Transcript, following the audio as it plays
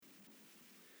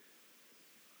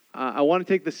I want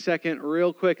to take the second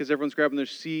real quick as everyone's grabbing their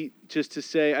seat just to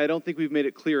say I don't think we've made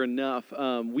it clear enough.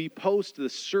 We post the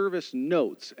service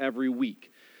notes every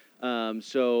week.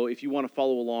 So if you want to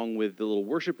follow along with the little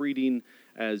worship reading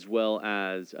as well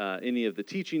as any of the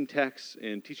teaching texts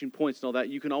and teaching points and all that,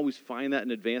 you can always find that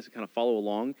in advance and kind of follow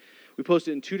along. We post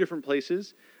it in two different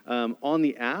places. On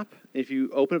the app, if you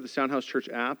open up the Soundhouse Church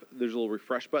app, there's a little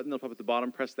refresh button that'll pop at the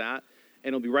bottom. Press that.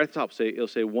 And it'll be right at the top. It'll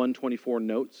say 124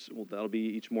 notes. Well, that'll be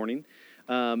each morning.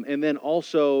 And then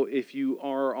also, if you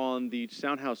are on the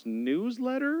Soundhouse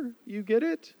newsletter, you get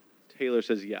it? Taylor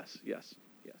says yes.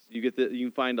 You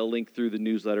can find a link through the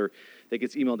newsletter that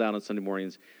gets emailed out on Sunday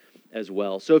mornings as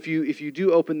well. So if you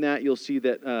do open that, you'll see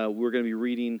that we're going to be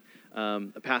reading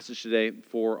a passage today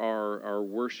for our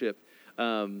worship.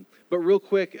 But real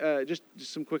quick, just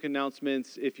some quick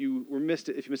announcements. If you missed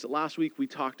it last week, we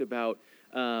talked about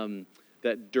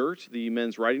that DIRT, the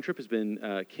men's riding trip, has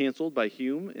been canceled by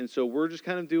Hume. And so we're just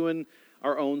kind of doing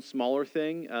our own smaller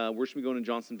thing. We're just going to be going to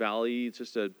Johnson Valley. It's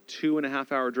just a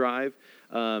 2.5-hour drive.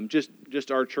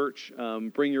 Just our church.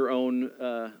 Bring your own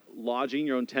lodging,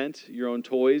 your own tent, your own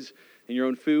toys, and your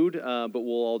own food. But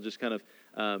we'll all just kind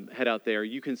of head out there.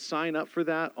 You can sign up for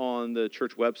that on the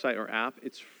church website or app.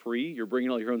 It's free. You're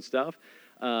bringing all your own stuff.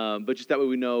 But just that way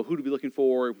we know who to be looking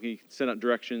for. We can send out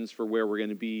directions for where we're going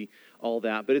to be, all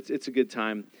that. But it's a good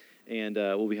time, and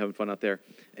we'll be having fun out there.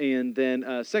 And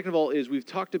then second of all is we've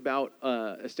talked about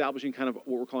establishing kind of what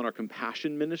we're calling our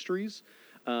compassion ministries.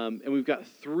 And we've got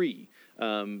 3.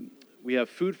 We have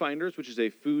Food Finders, which is a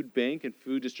food bank and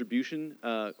food distribution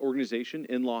organization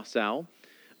in LaSalle.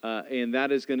 And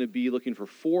that is going to be looking for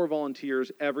 4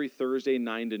 volunteers every Thursday,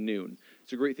 9 to noon.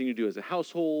 It's a great thing to do as a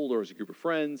household or as a group of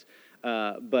friends.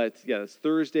 But yeah, it's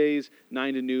Thursdays,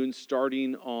 9 to noon,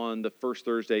 starting on the first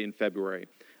Thursday in February.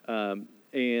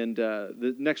 And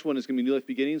the next one is going to be New Life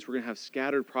Beginnings. We're going to have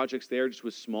scattered projects there just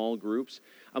with small groups.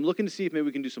 I'm looking to see if maybe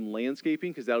we can do some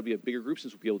landscaping because that'll be a bigger group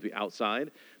since we'll be able to be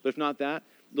outside. But if not that,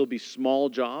 there'll be small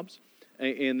jobs.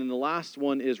 And then the last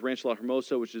one is Rancho La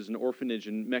Hermosa, which is an orphanage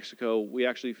in Mexico. We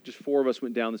actually, just 4 of us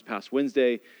went down this past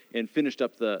Wednesday and finished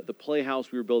up the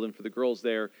playhouse we were building for the girls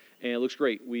there. And it looks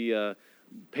great. We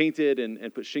painted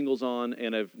and put shingles on.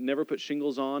 And I've never put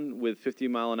shingles on with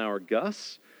 50-mile-an-hour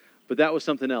gusts. But that was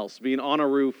something else, being on a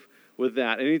roof with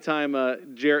that. Anytime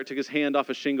Jarrett took his hand off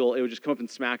a shingle, it would just come up and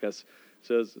smack us.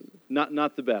 So it's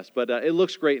not the best. But it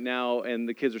looks great now, and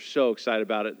the kids are so excited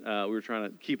about it. We were trying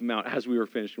to keep them out as we were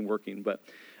finishing working. But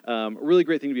a really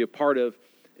great thing to be a part of.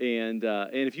 And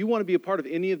if you want to be a part of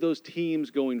any of those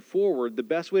teams going forward, the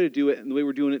best way to do it, and the way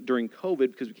we're doing it during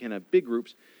COVID, because we can't have big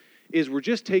groups, is we're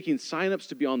just taking signups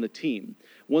to be on the team.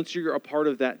 Once you're a part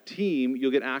of that team,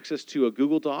 you'll get access to a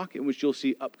Google Doc in which you'll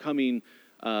see upcoming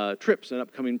trips and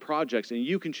upcoming projects, and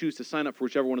you can choose to sign up for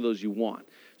whichever one of those you want.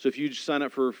 So if you just sign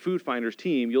up for Food Finders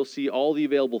team, you'll see all the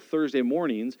available Thursday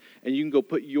mornings, and you can go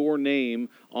put your name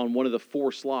on one of the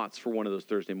 4 slots for one of those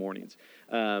Thursday mornings.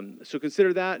 So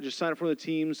consider that. Just sign up for the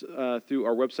teams through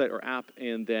our website or app,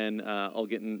 and then I'll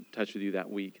get in touch with you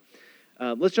that week.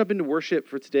 Let's jump into worship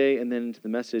for today and then into the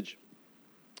message.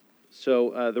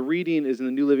 So the reading is in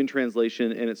the New Living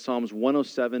Translation, and it's Psalms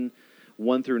 107,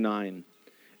 1 through 9.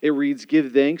 It reads,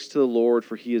 "Give thanks to the Lord,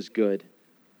 for he is good.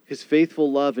 His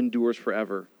faithful love endures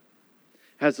forever.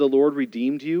 Has the Lord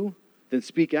redeemed you? Then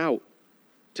speak out.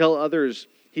 Tell others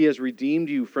he has redeemed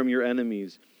you from your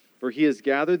enemies. For he has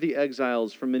gathered the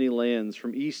exiles from many lands,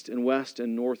 from east and west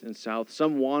and north and south.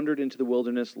 Some wandered into the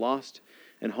wilderness, lost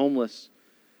and homeless,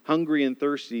 hungry and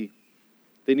thirsty.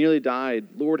 They nearly died.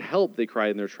 Lord, help, they cried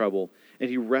in their trouble. And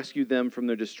he rescued them from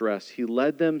their distress. He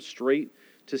led them straight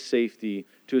to safety,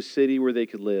 to a city where they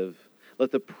could live.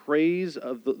 Let them praise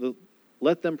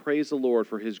the Lord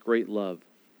for his great love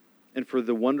and for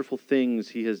the wonderful things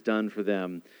he has done for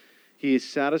them. He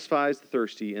satisfies the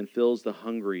thirsty and fills the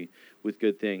hungry with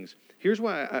good things." Here's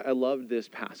why I love this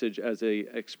passage as an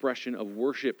expression of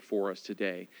worship for us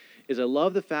today, is I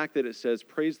love the fact that it says,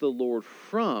 praise the Lord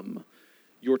from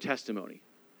your testimony,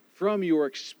 from your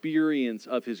experience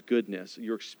of his goodness,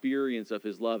 your experience of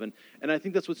his love. And I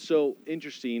think that's what's so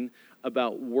interesting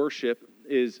about worship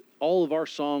is all of our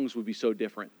songs would be so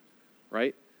different,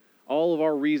 right? All of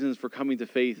our reasons for coming to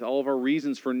faith, all of our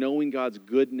reasons for knowing God's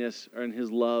goodness and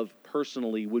his love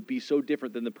personally would be so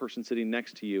different than the person sitting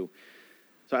next to you.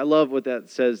 So I love what that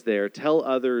says there. Tell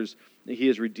others that he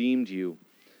has redeemed you.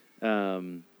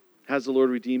 Has the Lord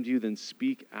redeemed you? Then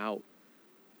speak out.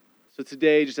 So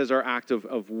today, just as our act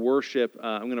of worship,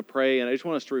 I'm going to pray, and I just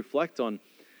want us to reflect on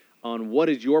what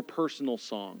is your personal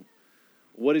song?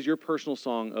 What is your personal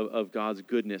song of God's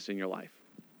goodness in your life?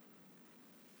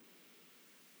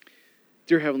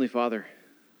 Dear Heavenly Father,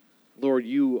 Lord,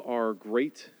 you are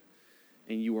great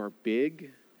and you are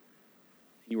big.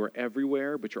 You are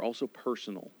everywhere, but you're also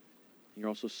personal. You're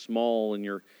also small and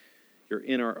you're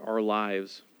in our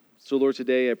lives. So, Lord,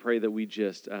 today I pray that we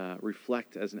just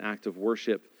reflect as an act of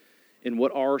worship in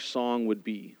what our song would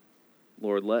be.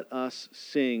 Lord, let us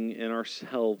sing in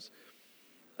ourselves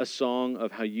a song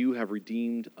of how you have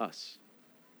redeemed us.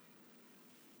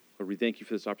 Lord, we thank you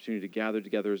for this opportunity to gather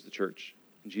together as the church.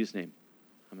 In Jesus' name,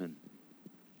 amen.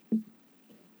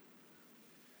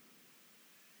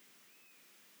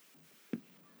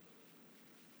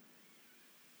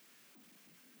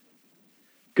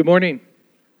 Good morning.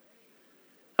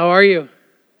 How are you?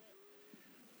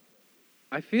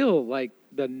 I feel like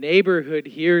the neighborhood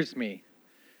hears me.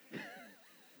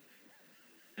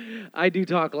 I do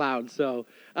talk loud, so.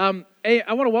 Hey,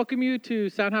 I want to welcome you to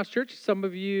Soundhouse Church. Some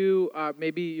of you,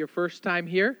 maybe your first time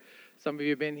here. Some of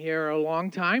you have been here a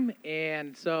long time,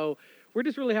 and so we're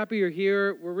just really happy you're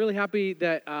here. We're really happy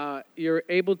that you're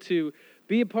able to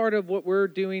be a part of what we're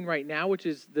doing right now, which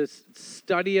is this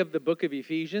study of the book of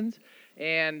Ephesians.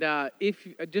 And if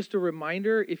just a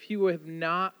reminder, if you have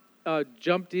not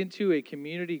jumped into a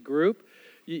community group,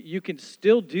 you can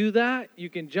still do that. You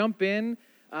can jump in,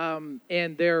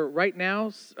 and they're right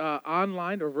now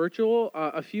online or virtual.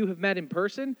 A few have met in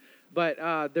person, but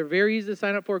they're very easy to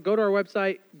sign up for. Go to our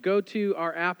website, go to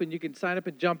our app, and you can sign up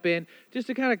and jump in just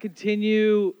to kind of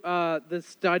continue the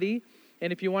study.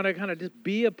 And if you want to kind of just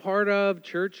be a part of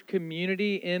church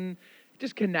community in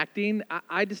just connecting,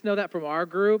 I just know that from our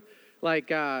group.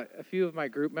 Like a few of my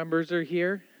group members are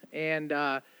here, and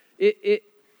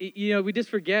we just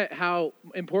forget how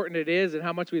important it is and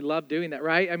how much we love doing that,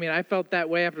 right? I mean, I felt that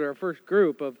way after our first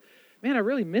group of, man, I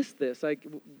really missed this. Like,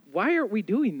 why aren't we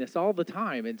doing this all the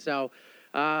time? And so,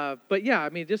 but yeah, I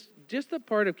mean, just the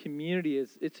part of community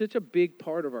it's such a big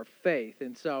part of our faith.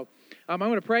 And so I'm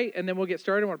going to pray, and then we'll get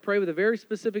started. I want to pray with a very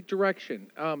specific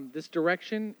direction. This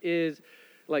direction is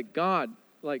like, God,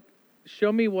 like,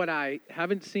 show me what I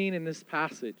haven't seen in this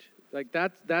passage. Like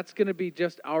that's going to be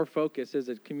just our focus as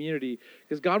a community,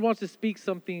 because God wants to speak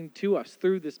something to us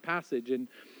through this passage. And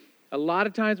a lot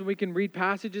of times when we can read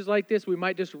passages like this, we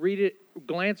might just read it,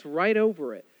 glance right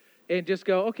over it, and just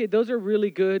go, okay, those are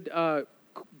really good,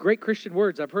 great Christian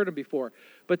words. I've heard them before.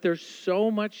 But there's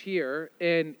so much here,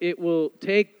 and it will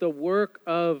take the work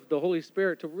of the Holy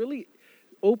Spirit to really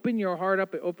open your heart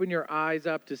up and open your eyes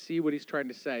up to see what he's trying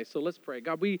to say. So let's pray.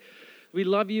 God, we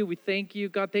love you. We thank you.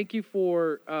 God, thank you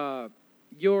for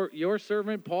your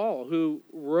servant Paul, who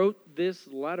wrote this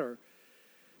letter.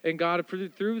 And God,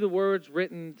 through the words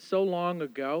written so long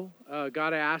ago,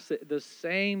 God, I ask that the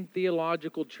same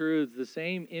theological truths, the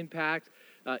same impacts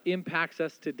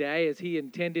us today as he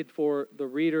intended for the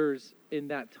readers in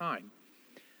that time.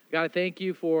 God, I thank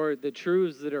you for the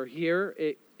truths that are here.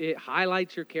 It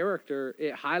highlights your character.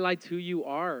 It highlights who you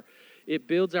are. It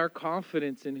builds our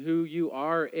confidence in who you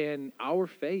are and our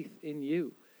faith in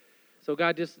you. So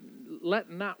God, just let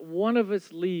not one of us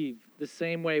leave the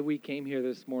same way we came here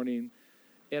this morning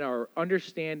in our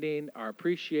understanding, our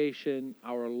appreciation,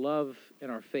 our love, and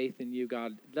our faith in you,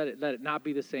 God. Let it not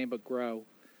be the same, but grow.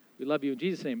 We love you in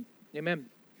Jesus' name. Amen.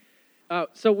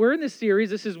 So we're in this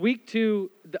series. This is week 2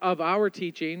 of our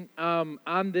teaching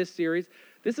on this series.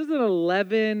 This is an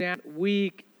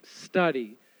 11-week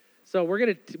study. So what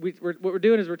we're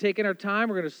doing is we're taking our time.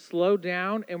 We're going to slow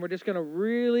down, and we're just going to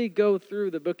really go through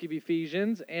the book of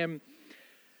Ephesians. And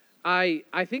I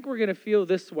think we're going to feel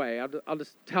this way. I'll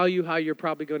just tell you how you're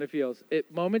probably going to feel.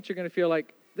 At moments, you're going to feel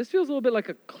like this feels a little bit like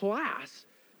a class.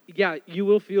 Yeah, you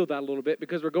will feel that a little bit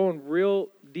because we're going real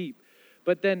deep.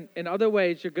 But then in other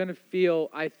ways, you're going to feel,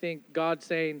 I think, God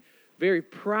saying very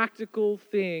practical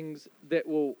things that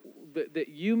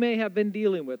you may have been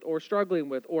dealing with or struggling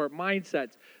with, or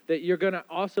mindsets that you're going to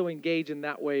also engage in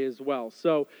that way as well.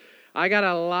 So I got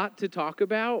a lot to talk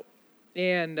about.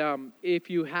 And if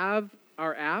you have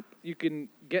our app, you can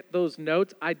get those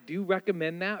notes. I do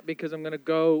recommend that because I'm going to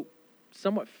go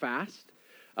somewhat fast.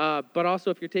 But also,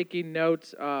 if you're taking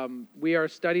notes, we are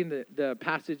studying the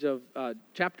passage of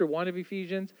chapter 1 of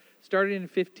Ephesians, starting in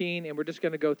 15, and we're just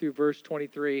going to go through verse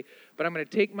 23. But I'm going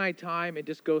to take my time and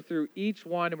just go through each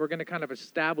one, and we're going to kind of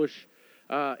establish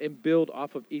and build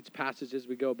off of each passage as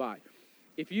we go by.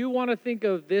 If you want to think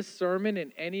of this sermon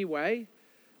in any way,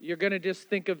 you're going to just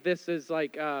think of this as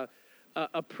like a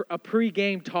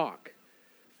pre-game talk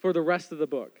for the rest of the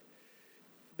book.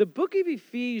 The book of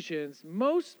Ephesians,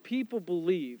 most people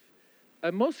believe,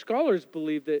 and most scholars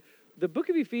believe, that the book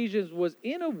of Ephesians was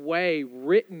in a way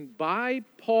written by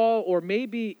Paul, or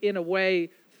maybe in a way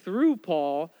through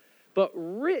Paul, but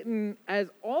written as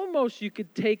almost you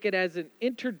could take it as an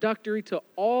introductory to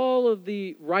all of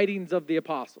the writings of the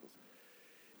apostles.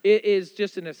 It is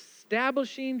just an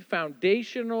establishing,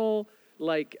 foundational,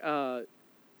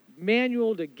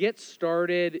 manual to get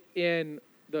started in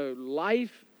the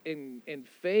life and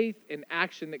faith and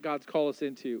action that God's called us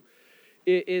into.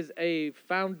 It is a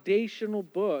foundational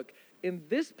book. And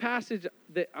this passage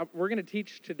that we're going to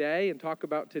teach today and talk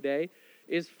about today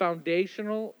is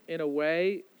foundational in a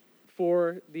way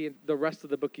for the rest of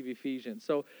the book of Ephesians.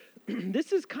 So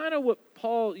this is kind of what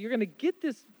Paul, you're going to get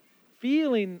this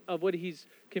feeling of what he's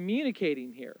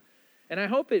communicating here. And I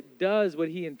hope it does what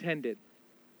he intended.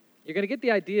 You're going to get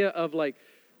the idea of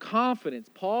confidence.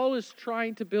 Paul is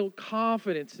trying to build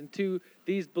confidence into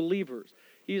these believers.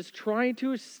 He is trying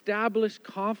to establish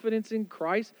confidence in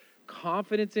Christ,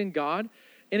 confidence in God,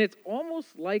 and it's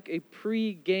almost like a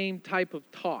pre-game type of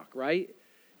talk, right?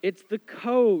 It's the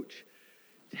coach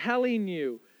telling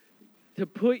you to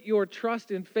put your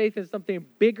trust and faith in something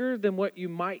bigger than what you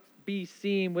might be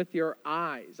seeing with your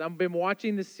eyes. I've been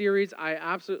watching this series. I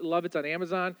absolutely love it. It's on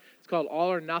Amazon. It's called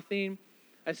All or Nothing.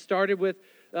 I started with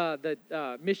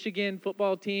the Michigan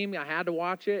football team. I had to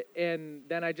watch it, and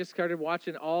then I just started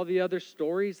watching all the other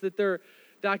stories that they're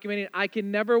documenting. I can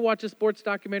never watch a sports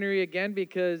documentary again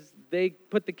because they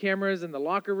put the cameras in the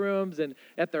locker rooms and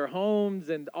at their homes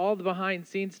and all the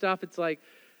behind-the-scenes stuff. It's like,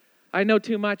 I know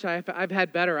too much. I've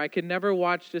had better. I can never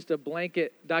watch just a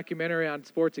blanket documentary on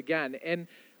sports again. And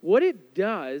what it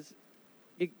does,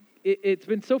 it's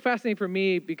been so fascinating for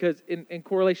me because in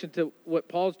correlation to what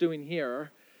Paul's doing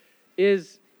here,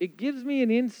 is it gives me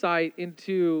an insight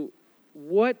into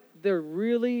what's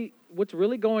really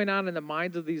going on in the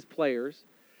minds of these players.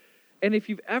 And if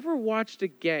you've ever watched a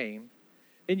game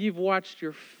and you've watched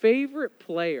your favorite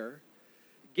player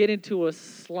get into a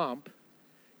slump,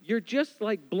 you're just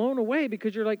blown away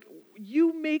because you're like,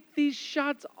 you make these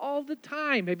shots all the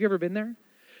time. Have you ever been there?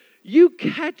 You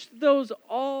catch those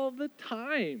all the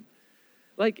time.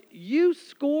 You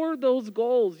score those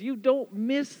goals. You don't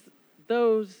miss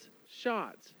those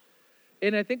shots.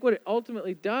 And I think what it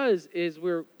ultimately does is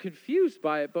we're confused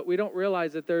by it, but we don't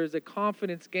realize that there is a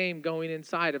confidence game going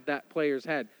inside of that player's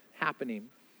head happening.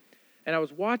 And I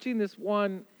was watching this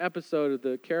one episode of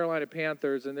the Carolina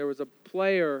Panthers, and there was a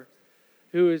player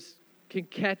who can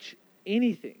catch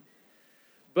anything,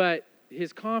 but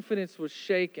his confidence was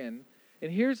shaken.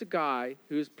 And here's a guy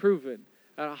who's proven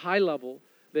at a high level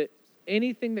that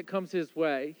anything that comes his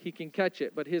way, he can catch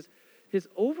it. But his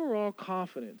overall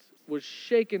confidence was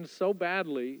shaken so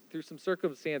badly through some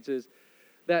circumstances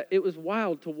that it was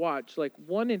wild to watch.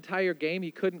 One entire game,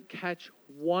 he couldn't catch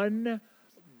one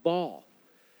ball.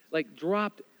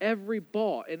 Dropped every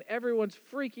ball. And everyone's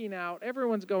freaking out.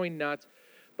 Everyone's going nuts.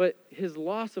 But his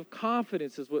loss of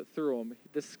confidence is what threw him.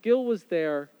 The skill was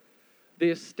there. The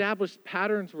established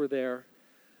patterns were there.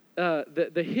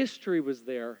 The history was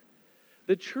there.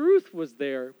 The truth was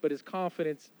there, but his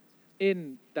confidence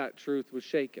in that truth was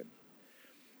shaken.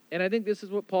 And I think this is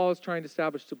what Paul is trying to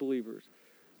establish to believers.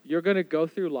 You're going to go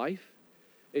through life,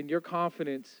 and your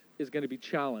confidence is going to be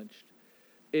challenged.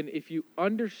 And if you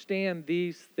understand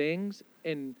these things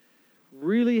and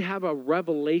really have a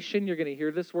revelation, you're going to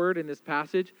hear this word in this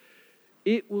passage,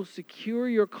 it will secure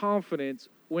your confidence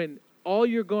when all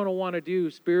you're going to want to do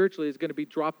spiritually is going to be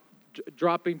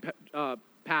dropping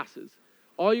passes.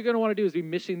 All you're going to want to do is be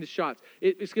missing the shots.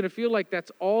 It's going to feel like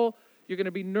that's all. You're going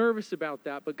to be nervous about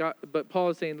that. But Paul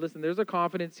is saying, listen, there's a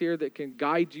confidence here that can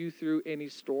guide you through any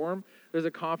storm. There's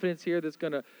a confidence here that's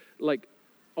going to,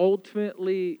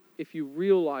 ultimately, if you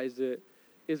realize it,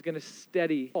 is going to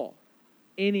steady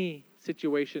any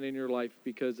situation in your life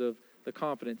because of the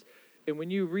confidence. And when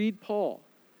you read Paul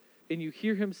and you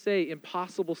hear him say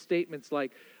impossible statements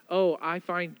like, oh, I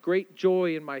find great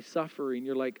joy in my suffering,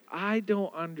 you're like, I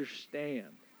don't understand.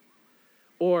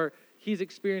 Or he's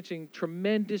experiencing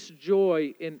tremendous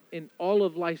joy in all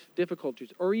of life's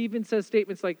difficulties. Or he even says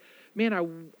statements like, man,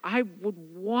 I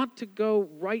would want to go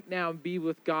right now and be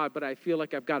with God, but I feel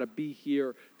like I've got to be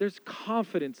here. There's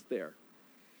confidence there.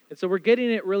 And so we're getting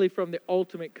it really from the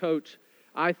ultimate coach,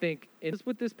 I think. And this is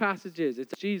what this passage is.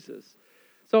 It's Jesus.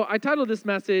 So I titled this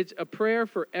message, A Prayer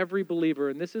for Every Believer.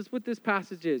 And this is what this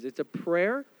passage is. It's a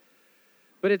prayer,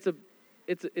 but it's a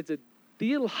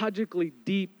theologically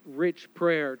deep, rich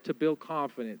prayer to build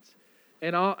confidence.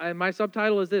 And my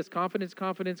subtitle is this: confidence,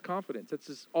 confidence, confidence. That's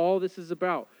just all this is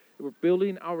about. We're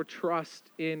building our trust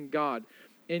in God.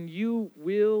 And you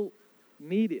will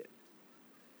need it.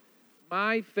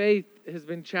 My faith has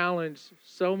been challenged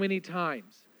so many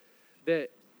times that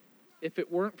if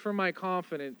it weren't for my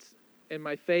confidence and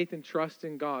my faith and trust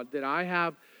in God, that I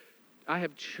I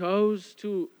have chose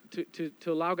to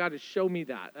allow God to show me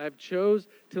that. I have chose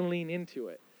to lean into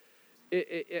it.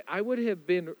 I would have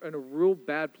been in a real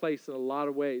bad place in a lot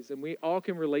of ways, and we all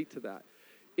can relate to that.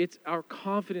 It's our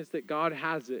confidence that God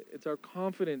has it. It's our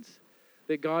confidence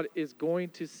that God is going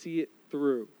to see it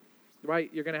through, right?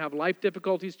 You're going to have life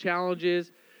difficulties,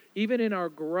 challenges, even in our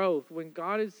growth, when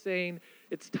God is saying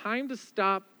it's time to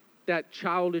stop that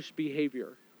childish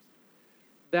behavior,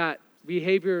 that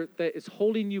behavior that is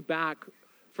holding you back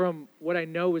from what I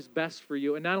know is best for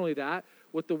you. And not only that,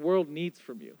 what the world needs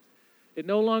from you. It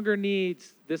no longer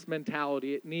needs this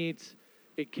mentality. It needs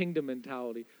a kingdom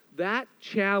mentality. That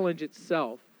challenge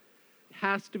itself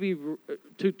has to be,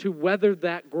 to weather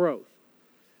that growth,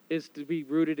 is to be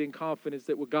rooted in confidence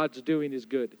that what God's doing is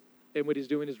good and what he's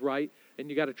doing is right, and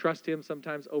you got to trust him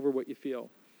sometimes over what you feel.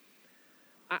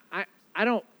 I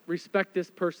don't respect this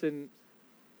person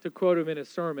to quote him in a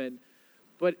sermon,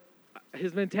 but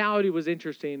his mentality was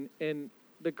interesting. And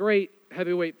the great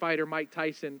heavyweight fighter Mike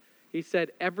Tyson, he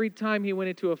said every time he went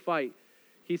into a fight,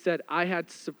 he said, I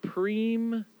had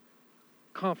supreme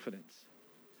confidence.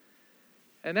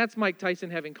 And that's Mike Tyson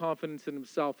having confidence in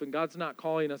himself, and God's not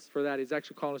calling us for that. He's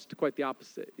actually calling us to quite the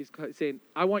opposite. He's saying,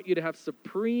 I want you to have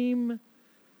supreme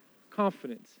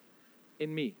confidence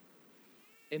in me,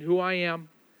 in who I am,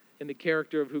 in the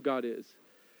character of who God is.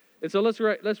 And so let's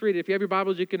read it. If you have your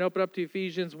Bibles, you can open up to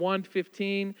Ephesians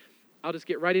 1:15. I'll just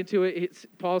get right into it.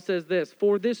 Paul says this,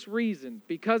 for this reason,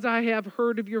 because I have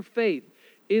heard of your faith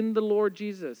in the Lord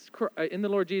Jesus,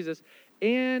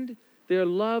 and their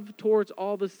love towards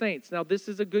all the saints. Now, this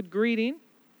is a good greeting,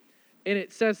 and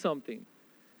it says something.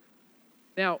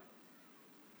 Now,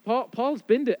 Paul's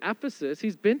been to Ephesus.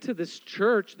 He's been to this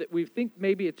church that we think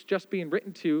maybe it's just being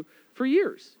written to for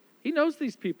years. He knows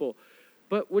these people.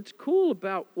 But what's cool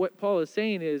about what Paul is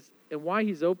saying is, and why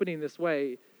he's opening this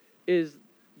way, is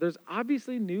there's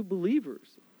obviously new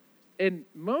believers. And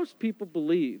most people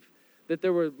believe that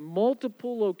there were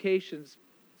multiple locations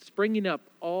springing up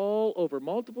all over,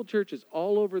 multiple churches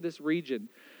all over this region.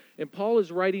 And Paul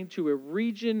is writing to a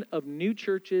region of new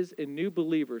churches and new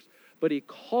believers, but he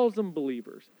calls them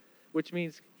believers, which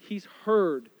means he's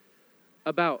heard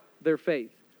about their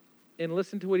faith. And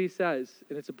listen to what he says,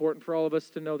 and it's important for all of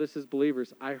us to know this as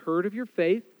believers. I heard of your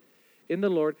faith in the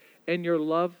Lord and your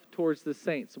love towards the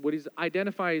saints. What he's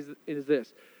identifies is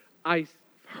this. I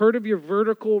heard of your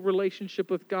vertical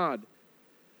relationship with God.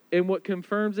 And what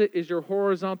confirms it is your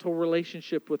horizontal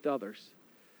relationship with others.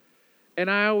 And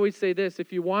I always say this,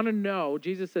 if you want to know,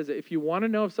 Jesus says it, if you want to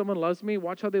know if someone loves me,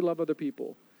 watch how they love other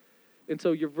people. And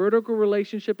so your vertical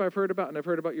relationship I've heard about, and I've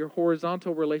heard about your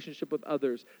horizontal relationship with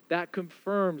others. That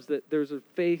confirms that there's a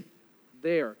faith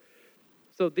there.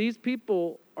 So these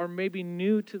people are maybe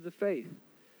new to the faith,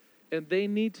 and they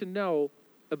need to know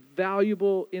a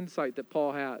valuable insight that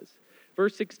Paul has.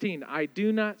 Verse 16, I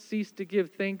do not cease to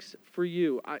give thanks for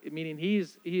you. Meaning he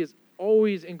is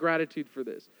always in gratitude for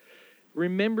this.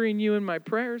 Remembering you in my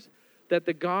prayers, that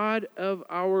the God of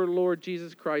our Lord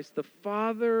Jesus Christ, the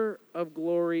Father of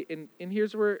glory, and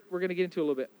here's where we're going to get into a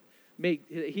little bit.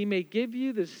 He may give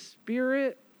you the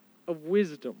spirit of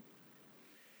wisdom.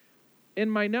 In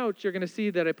my notes, you're going to see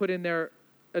that I put in there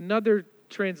another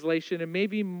translation, and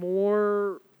maybe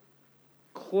more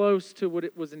close to what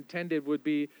it was intended would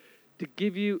be to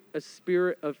give you a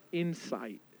spirit of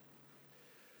insight.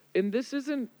 And this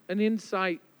isn't an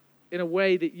insight in a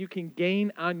way that you can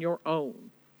gain on your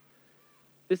own.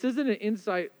 This isn't an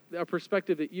insight, a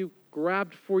perspective that you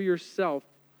grabbed for yourself,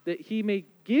 that he may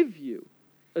give you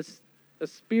a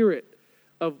spirit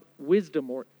of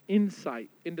wisdom or insight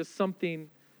into something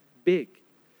big.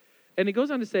 And he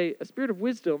goes on to say, a spirit of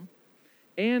wisdom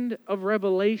and of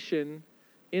revelation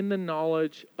in the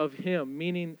knowledge of him,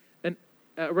 meaning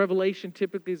a revelation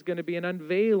typically is going to be an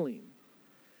unveiling.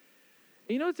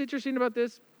 And you know what's interesting about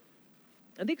this?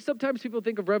 I think sometimes people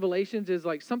think of revelations as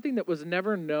like something that was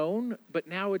never known, but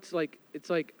now it's like,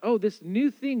 oh, this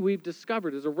new thing we've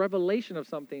discovered is a revelation of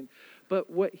something. But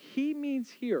what he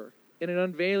means here in an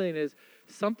unveiling is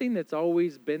something that's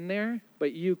always been there,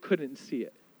 but you couldn't see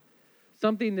it.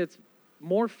 Something that's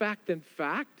more fact than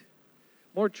fact,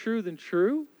 more true than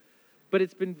true, but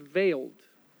it's been veiled.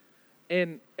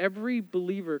 And every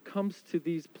believer comes to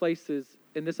these places,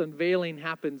 and this unveiling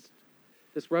happens.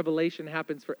 This revelation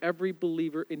happens for every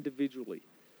believer individually.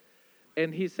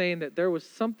 And he's saying that there was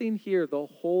something here the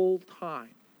whole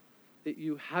time that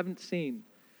you haven't seen.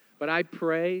 But I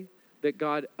pray that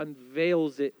God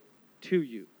unveils it to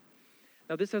you.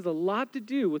 Now, this has a lot to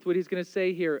do with what he's going to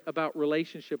say here about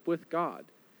relationship with God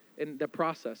and the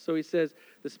process. So he says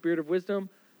the spirit of wisdom,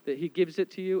 that he gives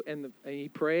it to you, and he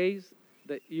prays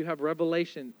that you have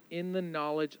revelation in the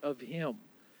knowledge of him.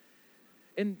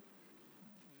 And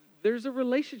there's a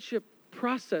relationship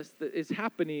process that is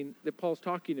happening that Paul's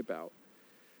talking about.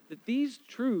 That these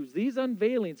truths, these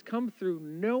unveilings come through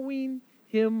knowing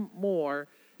him more,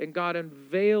 and God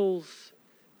unveils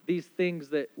these things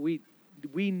that we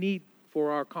need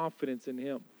for our confidence in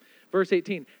him. Verse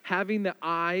 18, having the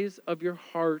eyes of your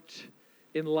heart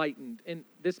enlightened. And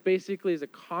this basically is a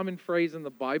common phrase in the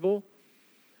Bible,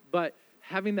 but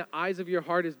having the eyes of your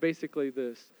heart is basically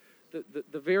this.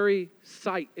 The very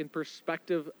sight and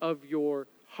perspective of your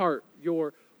heart,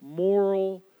 your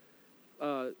moral,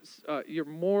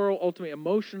 ultimately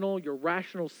emotional, your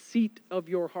rational seat of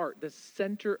your heart, the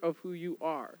center of who you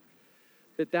are,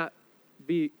 that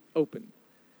be open,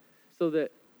 so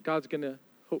that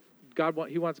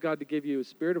He wants God to give you a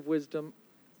spirit of wisdom,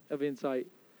 of insight,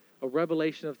 a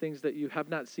revelation of things that you have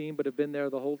not seen but have been there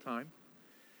the whole time,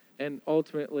 and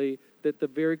ultimately that the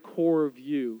very core of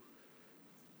you,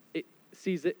 it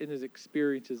sees it and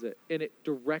experiences it, and it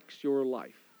directs your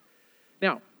life.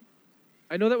 Now,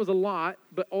 I know that was a lot,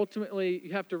 but ultimately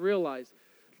you have to realize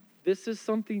this is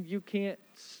something you can't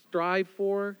strive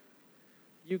for,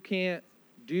 you can't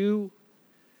do,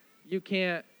 you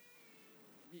can't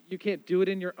do it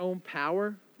in your own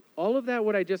power. All of that,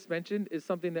 what I just mentioned, is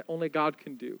something that only God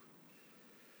can do.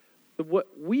 But what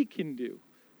we can do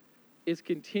is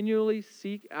continually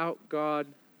seek out God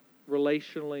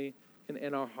relationally and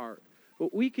in our heart.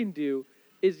 What we can do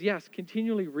is, yes,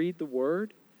 continually read the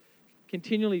Word,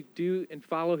 continually do and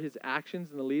follow His actions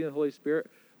and the leading of the Holy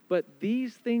Spirit, but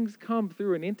these things come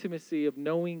through an intimacy of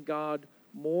knowing God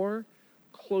more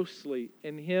closely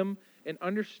in Him and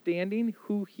understanding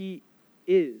who He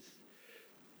is.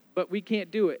 But we can't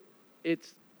do it.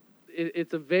 It's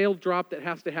a veil drop that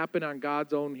has to happen on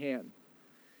God's own hand.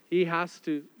 He has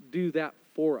to do that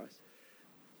for us.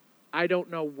 I don't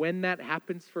know when that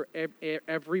happens for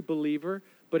every believer,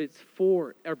 but it's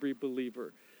for every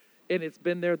believer. And it's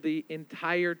been there the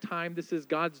entire time. This is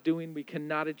God's doing. We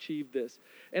cannot achieve this.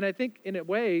 And I think, in a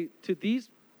way, to these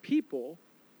people,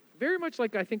 very much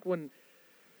like I think when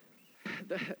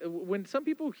some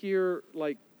people hear,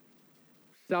 like,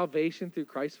 salvation through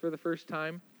Christ for the first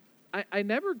time, I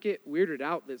never get weirded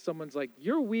out that someone's like,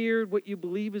 you're weird, what you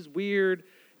believe is weird,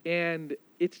 and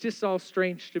it's just all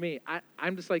strange to me.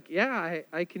 I'm just like, yeah,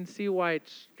 I can see why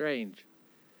it's strange.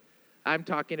 I'm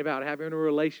talking about having a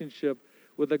relationship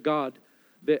with a God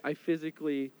that I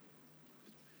physically,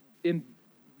 in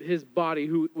His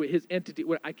body, His entity,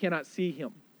 I cannot see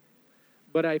Him,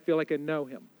 but I feel like I know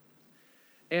Him.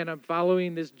 And I'm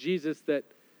following this Jesus that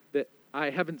I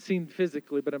haven't seen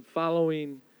physically, but I'm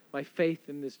following my faith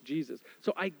in this Jesus.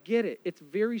 So I get it. It's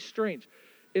very strange.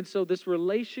 And so this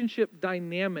relationship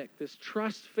dynamic, this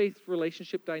trust-faith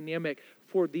relationship dynamic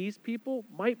for these people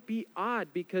might be odd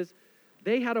because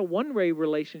they had a one-way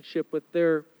relationship with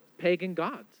their pagan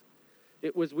gods.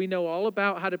 It was, we know all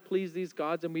about how to please these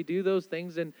gods, and we do those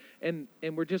things, and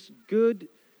we're just good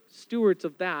stewards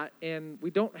of that, and we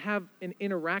don't have an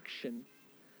interaction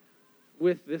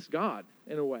with this God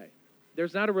in a way.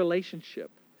 There's not a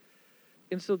relationship.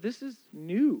 And so this is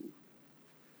new.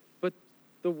 But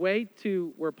the way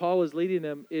to where Paul is leading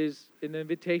them is an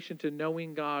invitation to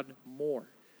knowing God more,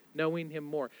 knowing Him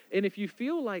more. And if you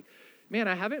feel like, man,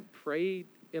 I haven't prayed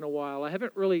in a while, I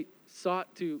haven't really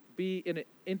sought to be in an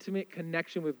intimate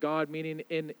connection with God, meaning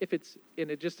if it's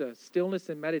just a stillness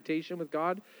and meditation with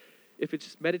God, if it's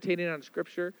just meditating on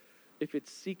Scripture, if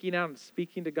it's seeking out and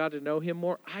speaking to God to know Him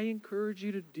more, I encourage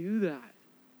you to do that.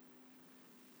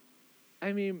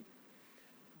 I mean,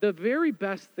 the very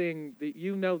best thing that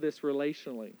you know this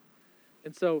relationally.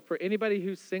 And so for anybody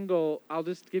who's single, I'll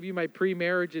just give you my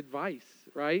pre-marriage advice,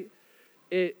 right?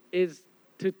 It is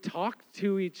to talk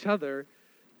to each other,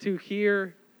 to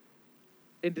hear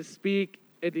and to speak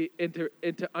and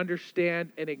to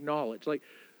understand and acknowledge. Like,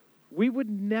 we would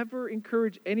never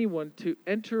encourage anyone to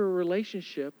enter a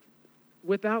relationship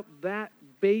without that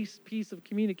base piece of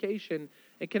communication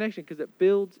and connection, because it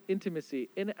builds intimacy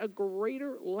in a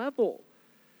greater level.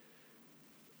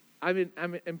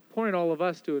 I'm imploring all of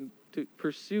us to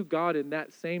pursue God in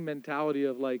that same mentality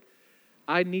of, like,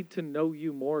 I need to know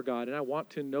you more, God, and I want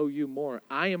to know you more.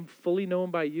 I am fully known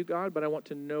by you, God, but I want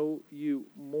to know you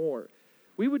more.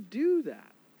 We would do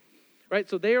that, right?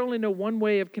 So they only know one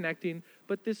way of connecting,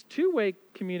 but this two-way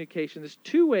communication, this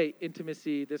two-way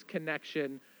intimacy, this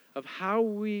connection of how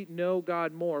we know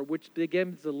God more, which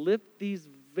begins to lift these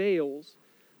veils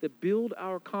that build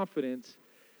our confidence,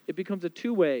 it becomes a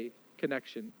two-way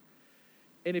connection.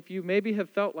 And if you maybe have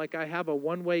felt like I have a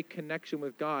one-way connection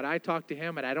with God, I talk to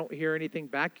Him and I don't hear anything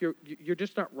back, you're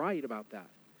just not right about that.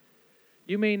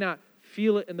 You may not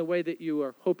feel it in the way that you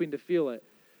are hoping to feel it,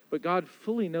 but God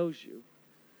fully knows you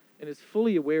and is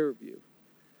fully aware of you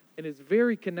and is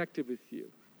very connected with you.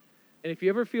 And if you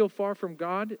ever feel far from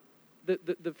God,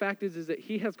 the fact is that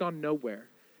he has gone nowhere,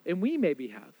 and we maybe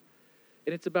have.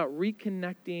 And it's about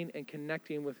reconnecting and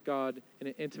connecting with God in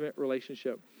an intimate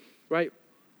relationship, right?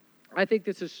 I think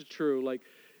this is true. Like,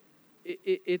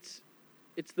 it's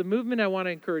the movement I want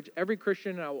to encourage every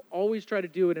Christian, and I will always try to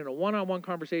do it in a one-on-one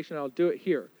conversation. I'll do it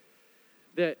here.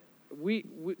 That we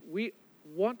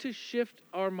want to shift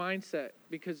our mindset,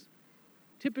 because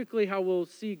typically how we'll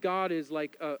see God is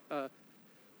like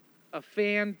a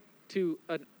fan to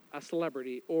a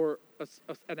celebrity or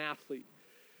an athlete.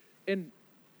 And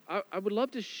I would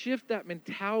love to shift that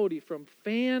mentality from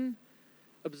fan,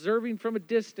 observing from a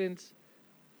distance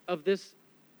of this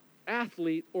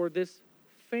athlete or this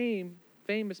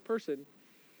famous person,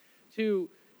 to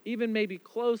even maybe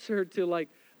closer to like,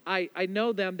 I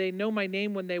know them, they know my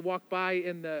name when they walk by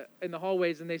in the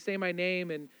hallways and they say my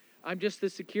name, and I'm just the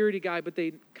security guy, but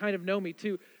they kind of know me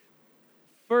too.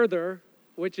 Further,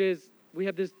 which is we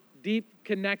have this deep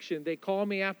connection. They call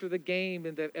me after the game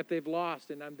and if they've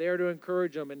lost, and I'm there to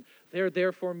encourage them, and they're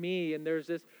there for me, and there's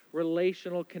this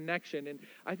relational connection. And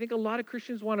I think a lot of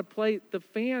Christians want to play the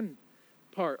fan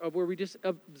part of where we just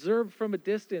observe from a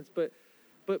distance, but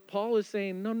Paul is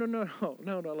saying, no,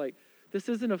 like, this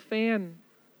isn't a fan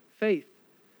faith.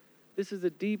 This is a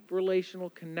deep relational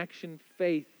connection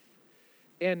faith,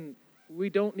 and we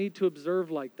don't need to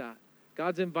observe like that.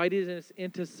 God's invited us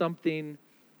into something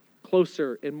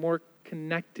closer and more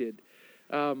connected.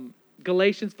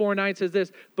 Galatians 4:9 says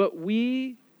this, but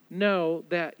we know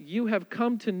that you have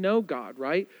come to know God,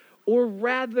 right? Or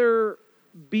rather,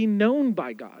 be known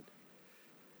by God.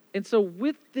 And so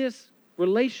with this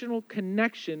relational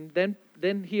connection,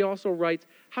 then he also writes,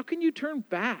 how can you turn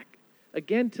back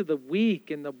again to the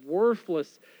weak and the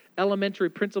worthless elementary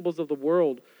principles of the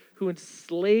world who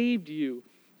enslaved you?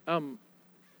 And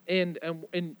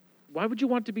why would you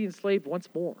want to be enslaved once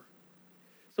more?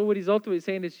 So what he's ultimately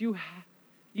saying is you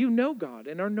know God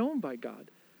and are known by God.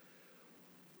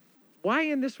 Why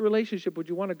in this relationship would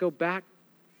you want to go back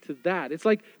to that? It's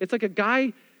like a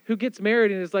guy who gets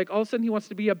married and is like, all of a sudden he wants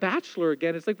to be a bachelor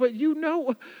again. It's like, but you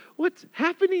know what's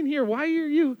happening here. Why are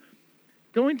you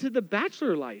going to the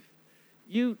bachelor life?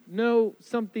 You know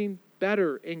something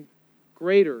better and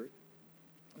greater.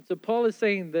 And so Paul is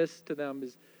saying this to them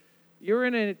is, you're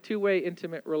in a two-way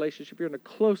intimate relationship. You're in a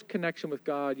close connection with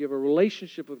God. You have a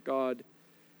relationship with God.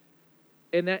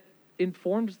 And that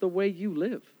informs the way you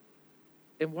live.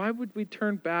 And why would we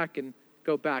turn back and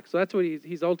go back? So that's what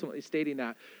he's ultimately stating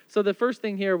that. So the first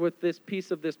thing here with this piece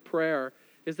of this prayer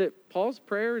is that Paul's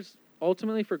prayer is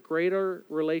ultimately for greater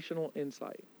relational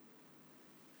insight.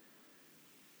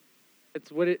 It's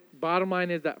bottom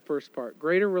line is that first part,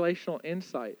 greater relational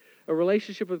insight, a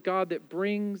relationship with God that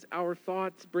brings our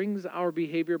thoughts, brings our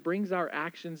behavior, brings our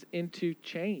actions into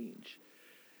change.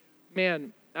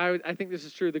 Man, I think this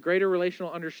is true. The greater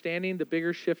relational understanding, the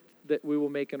bigger shift that we will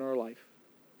make in our life,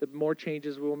 the more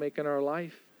changes we will make in our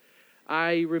life.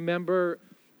 I remember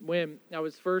when I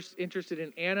was first interested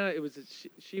in Anna,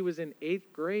 she was in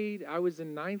 8th grade. I was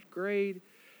in 9th grade.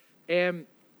 And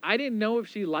I didn't know if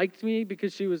she liked me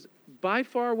because she was by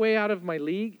far way out of my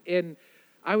league. And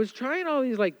I was trying all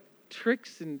these like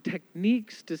tricks and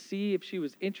techniques to see if she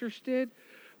was interested.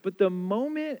 But the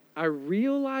moment I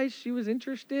realized she was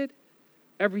interested,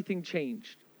 everything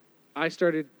changed. I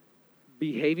started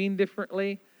behaving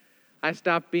differently. I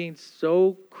stopped being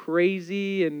so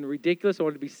crazy and ridiculous. I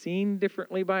wanted to be seen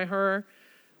differently by her.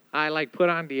 I like put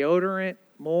on deodorant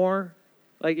more.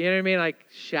 Like, you know what I mean? Like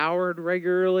showered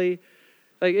regularly.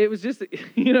 Like it was just,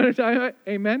 you know what I'm talking about?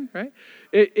 Amen, right?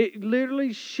 It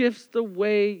literally shifts the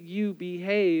way you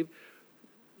behave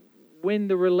when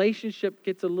the relationship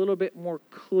gets a little bit more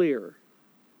clear,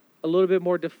 a little bit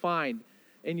more defined.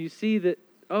 And you see that,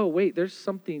 oh, wait, there's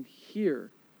something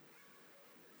here.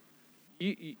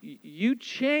 You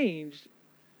changed,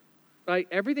 right?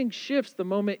 Everything shifts the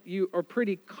moment you are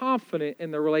pretty confident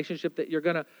in the relationship that you're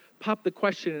going to pop the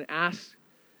question and ask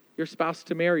your spouse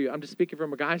to marry you. I'm just speaking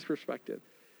from a guy's perspective.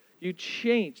 You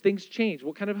change. Things change.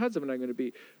 What kind of husband am I going to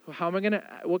be?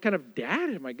 What kind of dad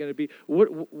am I going to be?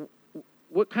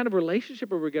 What kind of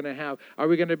relationship are we going to have? Are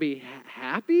we going to be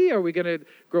happy? Are we going to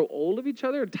grow old of each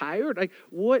other and tired? Like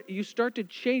what? You start to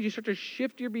change. You start to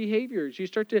shift your behaviors. You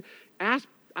start to ask.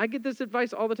 I get this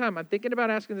advice all the time. I'm thinking about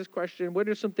asking this question. What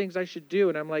are some things I should do?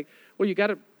 And I'm like, well, you got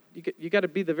to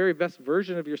be the very best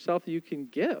version of yourself that you can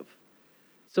give.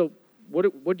 So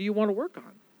what do you want to work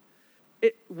on?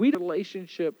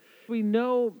 Relationship. We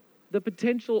know the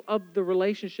potential of the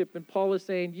relationship. And Paul is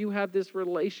saying, you have this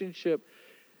relationship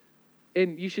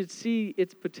and you should see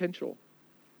its potential.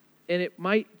 And it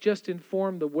might just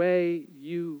inform the way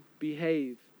you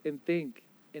behave and think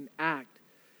and act.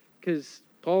 Because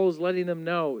Paul is letting them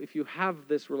know, if you have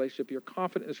this relationship, you're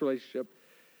confident in this relationship,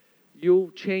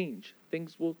 you'll change.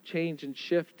 Things will change and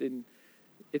shift, and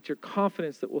it's your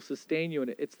confidence that will sustain you in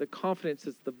it. It's the confidence,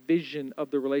 it's the vision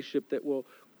of the relationship that will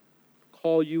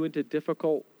call you into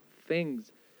difficult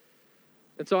things.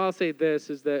 And so I'll say this,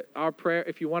 is that our prayer,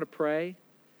 if you want to pray,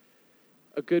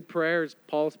 a good prayer is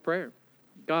Paul's prayer.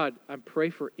 God, I pray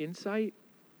for insight,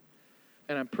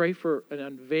 and I pray for an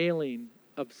unveiling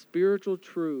of spiritual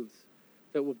truths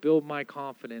that will build my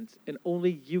confidence. And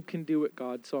only you can do it,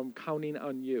 God, so I'm counting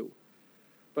on you.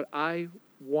 But I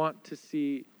want to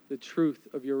see the truth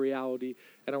of your reality,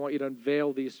 and I want you to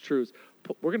unveil these truths.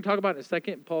 We're going to talk about in a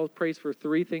second. Paul prays for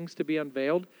 3 things to be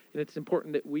unveiled, and it's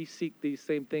important that we seek these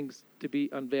same things to be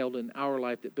unveiled in our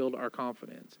life that build our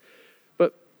confidence.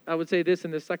 But I would say this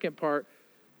in the second part,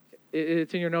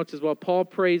 it's in your notes as well. Paul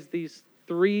prays these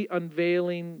 3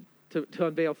 unveiling, to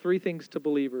unveil 3 things to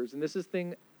believers. And this is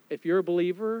thing, if you're a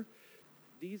believer,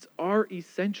 these are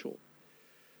essential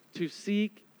to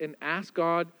seek and ask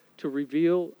God to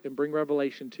reveal and bring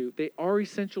revelation to. They are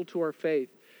essential to our faith,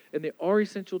 and they are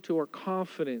essential to our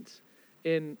confidence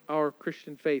in our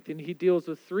Christian faith. And he deals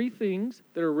with 3 things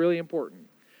that are really important.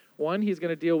 One, he's going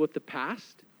to deal with the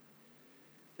past.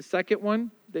 The second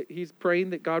one that he's praying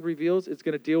that God reveals is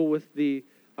going to deal with the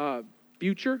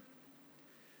future.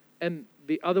 And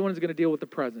the other one is going to deal with the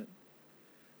present.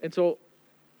 And so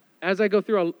as I go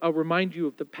through, I'll remind you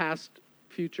of the past,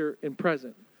 future, and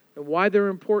present. And why they're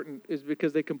important is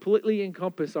because they completely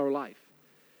encompass our life.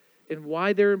 And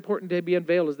why they're important to be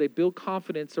unveiled is they build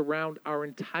confidence around our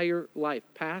entire life,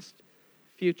 past,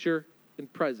 future,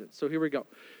 and present. So here we go.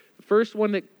 The first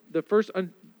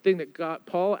thing that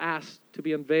Paul asked to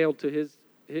be unveiled to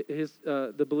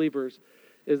the believers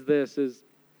is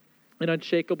an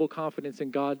unshakable confidence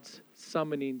in God's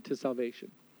summoning to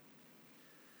salvation.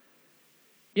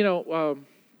 You know,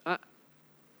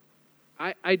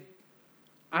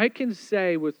 I can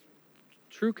say with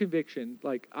true conviction,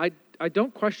 like I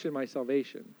don't question my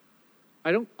salvation.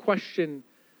 I don't question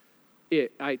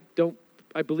it. I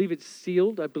believe it's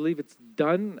sealed. I believe it's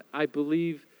done. I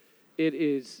believe it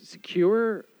is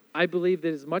secure. I believe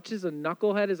that as much as a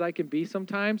knucklehead as I can be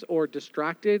sometimes or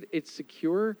distracted, it's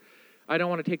secure. I don't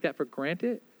want to take that for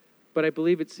granted, but I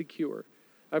believe it's secure.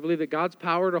 I believe that God's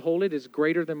power to hold it is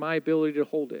greater than my ability to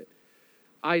hold it.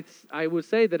 I would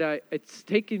say that it's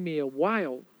taken me a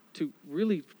while to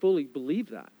really fully believe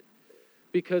that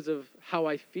because of how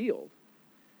I feel.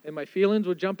 And my feelings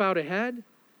would jump out ahead,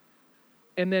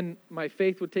 and then my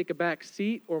faith would take a back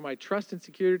seat, or my trust and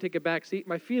security would take a back seat.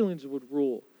 My feelings would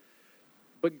rule.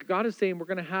 But God is saying we're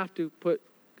going to have to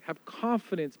have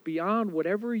confidence beyond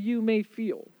whatever you may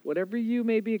feel, whatever you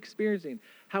may be experiencing,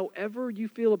 however you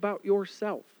feel about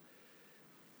yourself.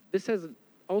 This has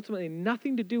ultimately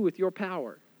nothing to do with your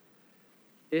power.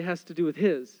 It has to do with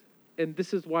His. And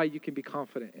this is why you can be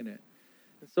confident in it.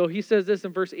 And so he says this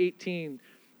in verse 18,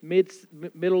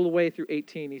 middle of the way through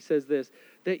 18. He says this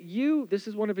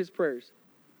is one of his prayers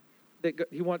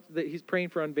that he's praying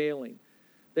for unveiling,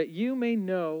 that you may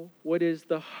know what is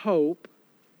the hope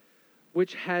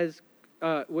which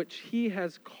he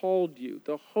has called you.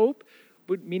 The hope,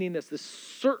 meaning this, the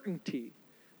certainty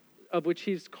of which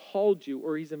he's called you,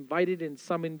 or he's invited and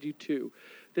summoned you to.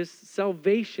 This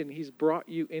salvation he's brought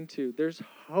you into. There's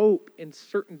hope and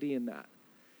certainty in that.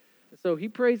 So he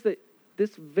prays that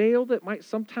this veil that might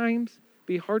sometimes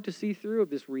be hard to see through, of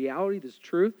this reality, this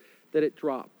truth, that it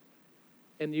drop.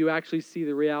 And you actually see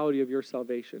the reality of your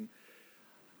salvation.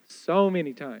 So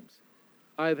many times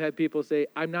I've had people say,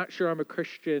 I'm not sure I'm a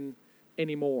Christian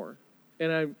anymore.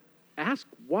 And I ask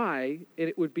why, and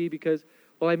it would be because,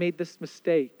 well, I made this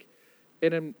mistake.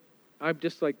 And I'm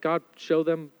just like, God, show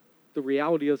them the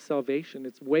reality of salvation.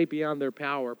 It's way beyond their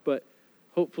power, but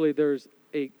hopefully there's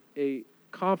a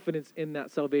confidence in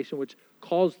that salvation which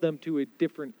calls them to a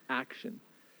different action.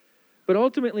 But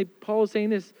ultimately, Paul is saying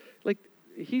this, like,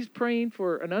 he's praying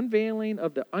for an unveiling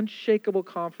of the unshakable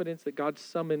confidence that God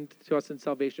summoned to us in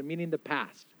salvation, meaning the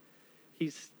past.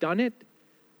 He's done it.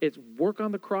 Its work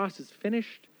on the cross is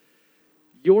finished.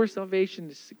 Your salvation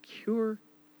is secure.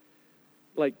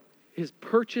 Like, his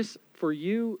purchase for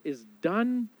you is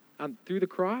done through the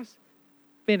cross,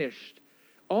 finished.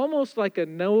 Almost like a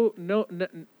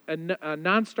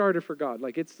non-starter for God.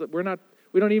 Like we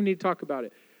don't even need to talk about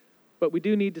it, but we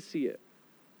do need to see it.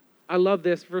 I love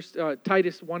this.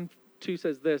 Titus 1:2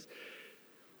 says this: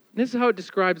 This is how it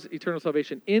describes eternal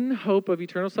salvation. In hope of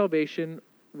eternal salvation,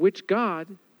 which God,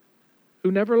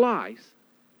 who never lies,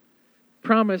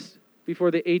 promised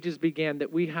before the ages began,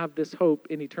 that we have this hope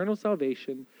in eternal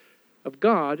salvation of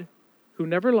God, who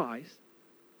never lies,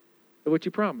 of what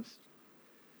you promised.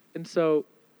 And so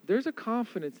there's a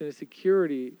confidence and a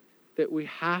security that we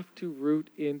have to root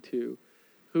into.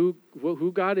 Who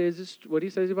God is what he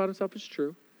says about himself is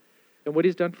true, and what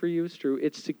he's done for you is true.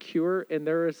 It's secure, and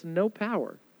there is no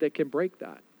power that can break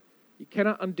that. You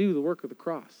cannot undo the work of the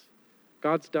cross.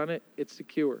 God's done it. It's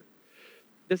secure.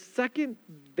 The second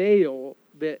veil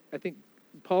that I think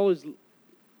Paul is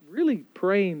really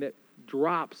praying that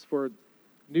drops for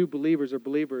new believers or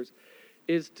believers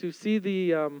is to see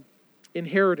the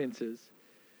inheritances.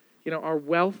 Our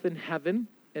wealth in heaven,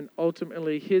 and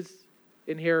ultimately his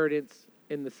inheritance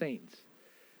in the saints.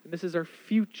 And this is our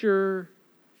future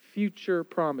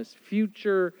promise,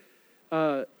 future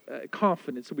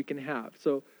confidence that we can have.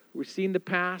 So we've seen the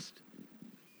past,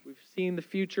 we've seen the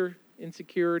future in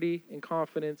security and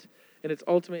confidence, and it's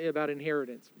ultimately about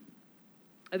inheritance.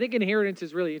 I think inheritance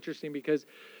is really interesting because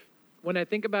when I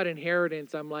think about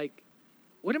inheritance, I'm like,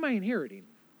 what am I inheriting?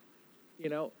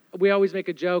 We always make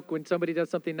a joke when somebody does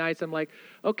something nice. I'm like,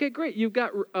 okay, great. You've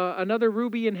got another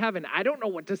ruby in heaven. I don't know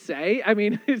what to say. I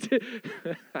mean,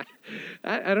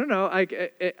 I don't know.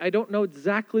 I don't know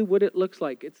exactly what it looks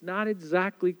like. It's not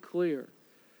exactly clear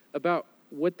about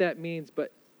what that means.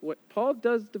 But what Paul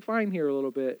does define here a little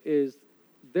bit is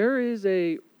there is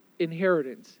a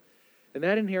inheritance. And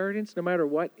that inheritance, no matter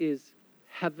what, is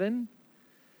heaven.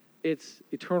 It's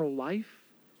eternal life.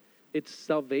 It's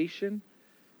salvation.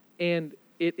 And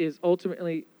it is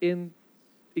ultimately in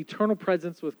eternal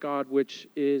presence with God, which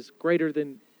is greater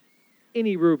than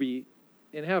any ruby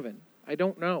in heaven. I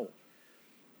don't know.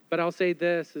 But I'll say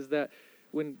this, is that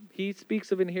when he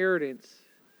speaks of inheritance,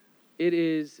 it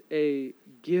is a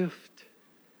gift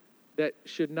that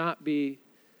should not be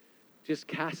just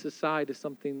cast aside as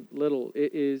something little.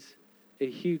 It is a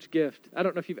huge gift. I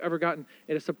don't know if you've ever gotten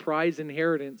a surprise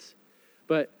inheritance,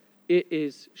 but it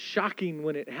is shocking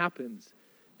when it happens.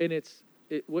 And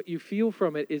what you feel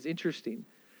from it is interesting,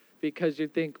 because you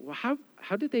think, well,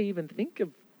 how did they even think of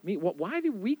me? Why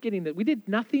did we getting that? We did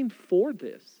nothing for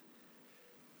this.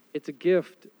 It's a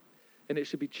gift, and it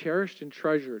should be cherished and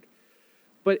treasured.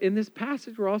 But in this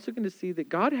passage, we're also going to see that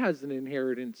God has an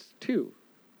inheritance too,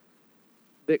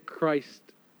 that Christ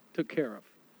took care of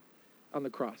on the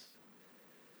cross.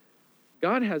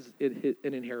 God has an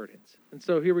inheritance. And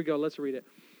so here we go. Let's read it.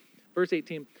 Verse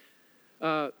 18.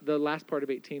 The last part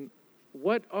of 18,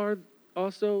 what are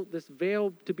also this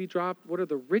veil to be dropped? What are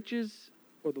the riches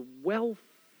or the wealth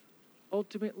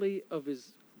ultimately of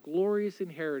his glorious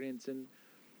inheritance? And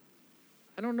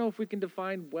I don't know if we can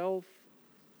define wealth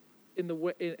in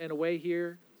a way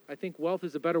here. I think wealth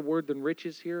is a better word than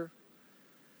riches here.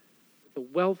 The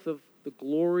wealth of the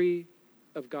glory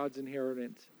of God's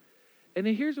inheritance. And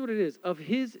then here's what it is, of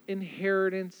his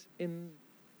inheritance in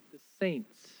the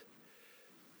saints.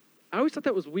 I always thought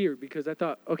that was weird, because I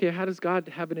thought, okay, how does God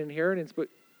have an inheritance? But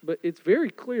it's very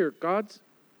clear. God's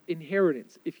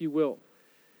inheritance, if you will,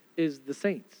 is the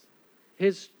saints,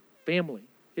 his family,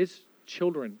 his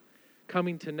children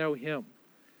coming to know him.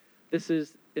 This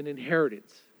is an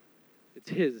inheritance. It's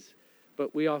his,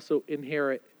 but we also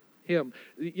inherit him.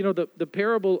 The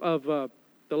parable of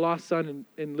the lost son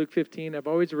in Luke 15, I've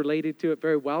always related to it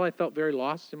very well. I felt very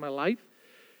lost in my life.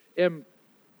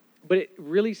 But it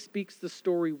really speaks the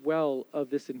story well of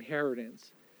this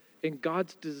inheritance and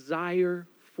God's desire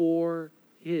for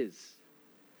his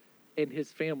and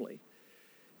his family.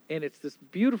 And it's this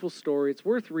beautiful story. It's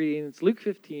worth reading. It's Luke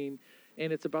 15,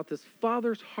 and it's about this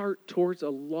father's heart towards a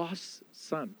lost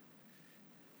son.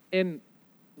 And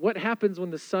what happens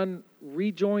when the son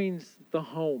rejoins the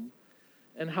home,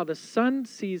 and how the son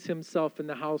sees himself in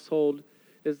the household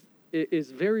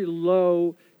is very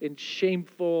low and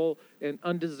shameful and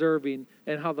undeserving,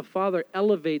 and how the father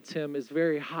elevates him is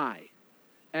very high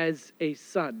as a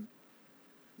son,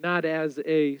 not as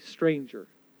a stranger.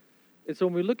 And so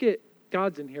when we look at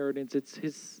God's inheritance, it's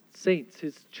his saints,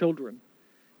 his children,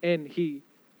 and he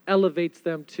elevates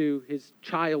them to his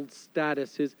child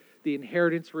status, the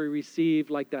inheritance we receive,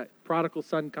 like that prodigal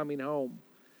son coming home.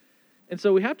 And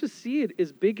so we have to see it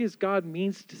as big as God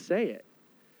means to say it.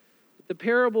 The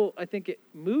parable, I think it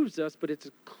moves us, but it's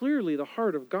clearly the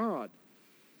heart of God.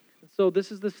 And so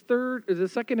this is the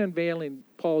second unveiling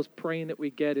Paul's praying that we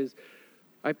get is,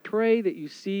 I pray that you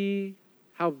see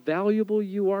how valuable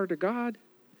you are to God,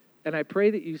 and I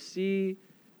pray that you see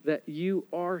that you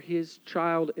are his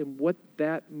child and what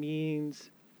that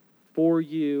means for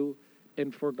you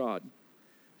and for God.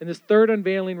 And this third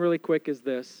unveiling really quick is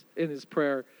this, in his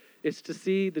prayer, is to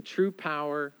see the true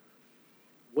power,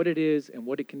 what it is and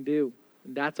what it can do.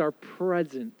 And that's our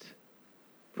present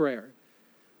prayer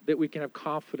that we can have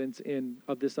confidence in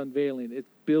of this unveiling. It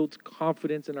builds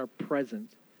confidence in our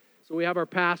present. So we have our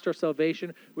past, our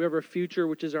salvation. We have our future,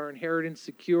 which is our inheritance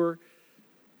secure.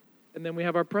 And then we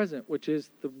have our present, which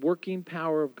is the working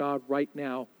power of God right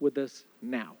now with us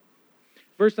now.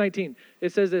 Verse 19,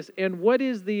 it says this, and what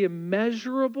is the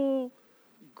immeasurable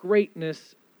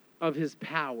greatness of his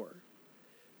power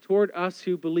toward us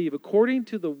who believe, according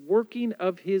to the working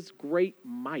of his great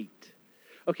might.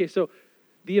 Okay, so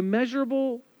the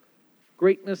immeasurable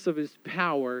greatness of his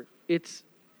power,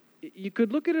 you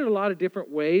could look at it a lot of different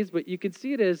ways, but you can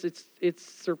see it as it's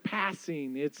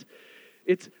surpassing, it's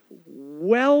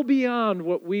well beyond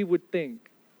what we would think.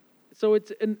 So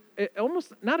it's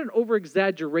almost not an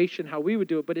over-exaggeration how we would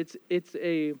do it, but it's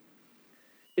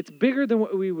bigger than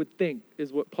what we would think,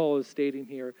 is what Paul is stating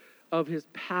here, of his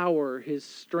power, his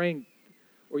strength,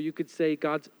 or you could say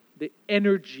the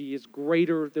energy is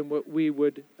greater than what we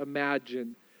would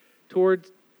imagine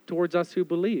towards us who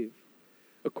believe,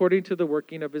 according to the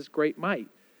working of his great might.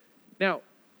 Now,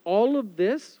 all of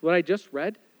this, what I just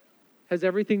read, has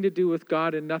everything to do with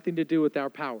God and nothing to do with our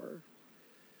power.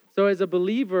 So as a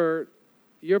believer,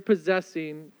 you're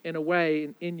possessing, in a way,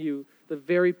 in you, the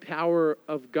very power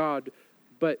of God,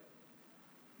 but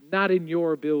not in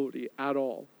your ability at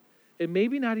all. And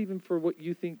maybe not even for what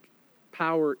you think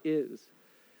power is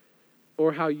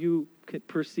or how you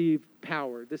perceive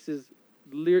power. This is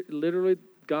literally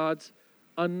God's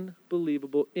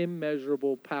unbelievable,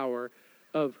 immeasurable power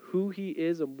of who he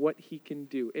is and what he can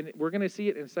do. And we're going to see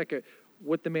it in a second,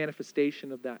 what the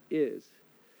manifestation of that is.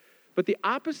 But the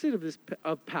opposite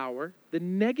of power, the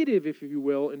negative, if you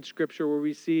will, in Scripture, where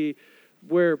we see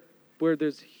where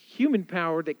there's human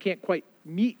power that can't quite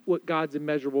meet what God's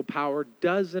immeasurable power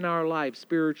does in our lives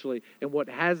spiritually and what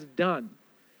has done.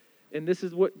 And this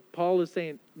is what Paul is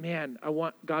saying, man, I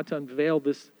want God to unveil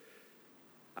this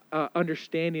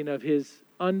understanding of his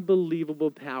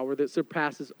unbelievable power that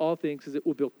surpasses all things, because it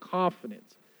will build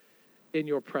confidence in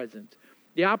your present.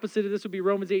 The opposite of this would be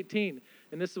Romans 18.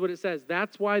 And this is what it says.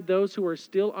 That's why those who are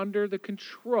still under the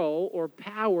control or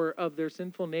power of their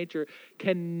sinful nature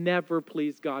can never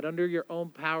please God. Under your own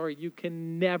power, you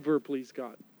can never please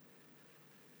God.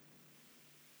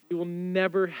 You will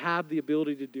never have the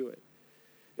ability to do it.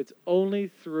 It's only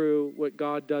through what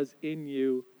God does in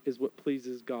you is what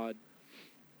pleases God.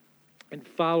 And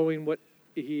following what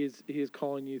he is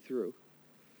calling you through.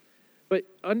 But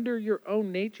under your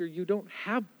own nature, you don't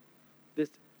have this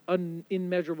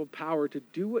immeasurable power to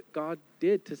do what God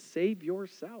did to save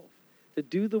yourself, to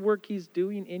do the work he's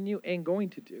doing in you and going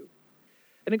to do.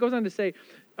 And it goes on to say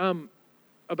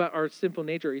about our sinful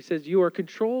nature. He says, you are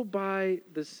controlled by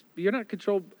this. You're not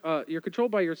controlled. You're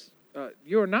controlled by your.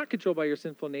 You are not controlled by your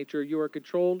sinful nature. You are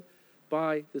controlled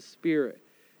by the Spirit.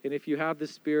 And if you have the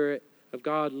Spirit of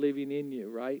God living in you,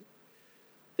 right?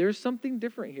 There's something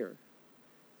different here.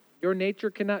 Your nature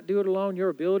cannot do it alone. Your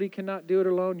ability cannot do it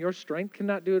alone. Your strength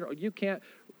cannot do it. You can't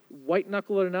white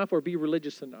knuckle it enough or be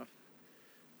religious enough.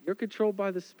 You're controlled by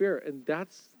the Spirit, and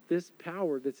that's this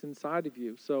power that's inside of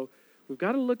you. So we've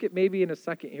got to look at maybe in a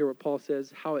second here what Paul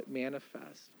says, how it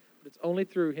manifests. But it's only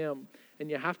through him, and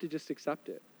you have to just accept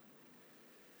it.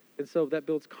 And so that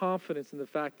builds confidence in the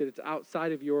fact that it's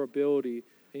outside of your ability,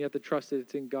 and you have to trust that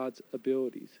it's in God's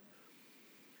abilities.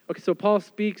 Okay, so Paul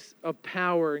speaks of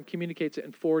power and communicates it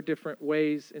in 4 different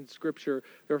ways in Scripture.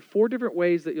 There are 4 different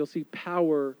ways that you'll see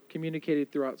power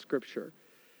communicated throughout Scripture.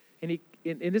 And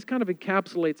this kind of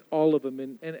encapsulates all of them.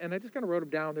 And I just kind of wrote them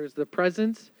down. There's the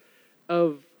presence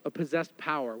of a possessed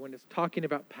power when it's talking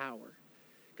about power.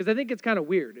 Because I think it's kind of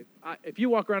weird. If you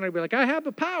walk around and be like, I have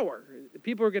the power,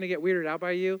 people are going to get weirded out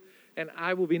by you. And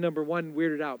I will be number one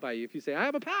weirded out by you if you say, I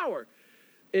have a power.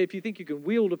 If you think you can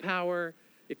wield a power,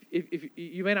 if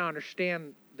you may not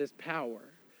understand this power.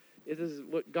 It is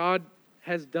what God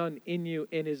has done in you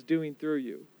and is doing through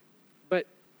you. But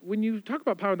when you talk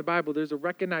about power in the Bible, there's a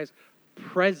recognized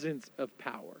presence of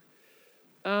power.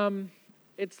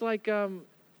 It's like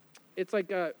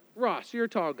Ross, you're a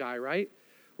tall guy, right?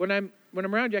 When I'm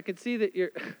around you, I can see that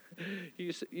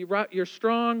you're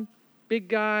strong, big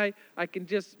guy. I can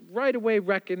just right away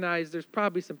recognize there's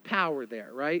probably some power there,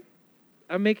 right?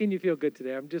 I'm making you feel good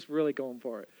today. I'm just really going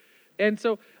for it. And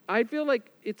so I feel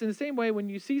like it's in the same way when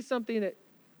you see something that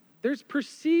there's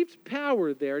perceived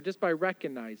power there just by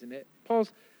recognizing it.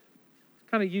 Paul's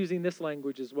kind of using this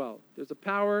language as well. There's a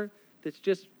power that's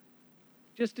just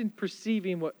in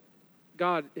perceiving what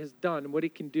God has done and what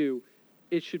it can do,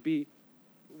 it should be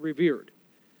revered.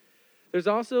 There's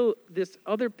also this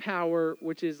other power,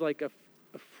 which is like a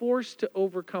force to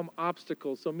overcome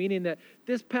obstacles. So meaning that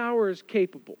this power is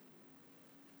capable.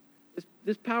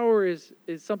 This power is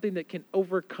something that can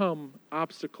overcome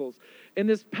obstacles. And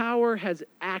this power has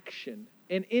action.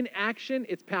 And in action,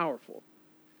 it's powerful.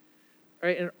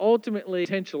 Right? And ultimately,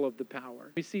 potential of the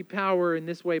power. We see power in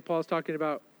this way. Paul's talking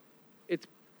about it's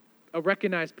a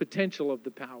recognized potential of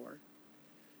the power.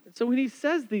 And so when he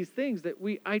says these things,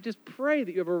 I just pray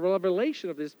that you have a revelation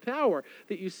of this power,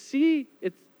 that you see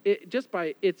it just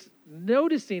by its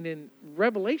noticing and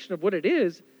revelation of what it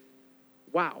is.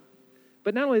 Wow.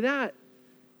 But not only that,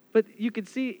 but you can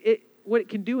see what it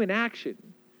can do in action.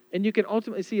 And you can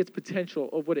ultimately see its potential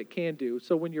of what it can do.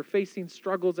 So when you're facing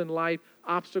struggles in life,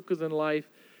 obstacles in life,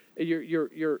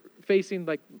 you're facing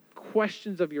like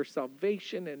questions of your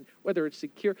salvation and whether it's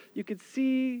secure, you can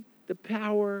see the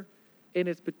power and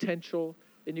its potential,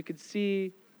 and you can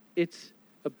see its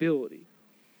ability.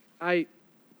 I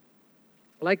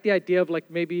like the idea of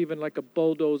like maybe even like a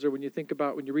bulldozer when you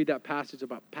read that passage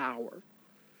about power,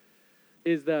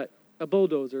 is that a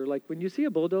bulldozer, like when you see a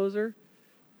bulldozer,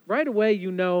 right away you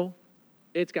know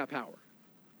it's got power.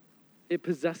 It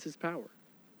possesses power.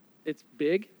 It's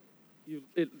big.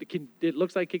 It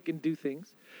looks like it can do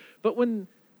things. But when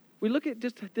we look at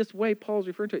just this way Paul's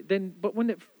referring to it, but when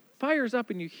it fires up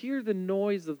and you hear the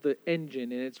noise of the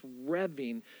engine and it's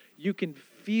revving, you can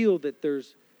feel that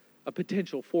there's a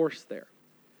potential force there.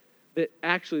 That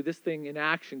actually this thing in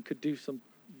action could do some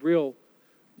real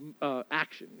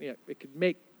action. It could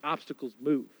make obstacles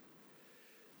move.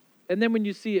 And then when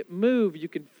you see it move, you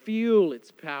can feel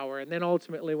its power. And then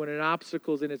ultimately, when an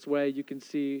obstacle's in its way, you can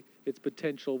see its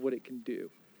potential, what it can do.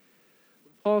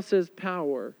 When Paul says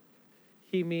power,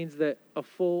 he means that a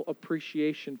full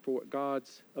appreciation for what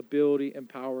God's ability and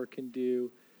power can do.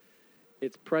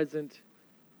 It's present,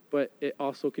 but it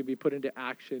also can be put into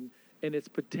action. And its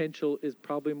potential is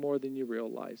probably more than you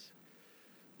realize.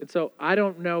 And so I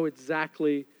don't know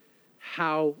exactly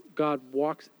how God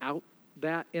walks out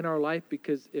that in our life,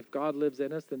 because if God lives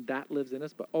in us, then that lives in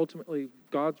us. But ultimately,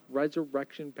 God's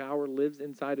resurrection power lives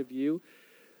inside of you,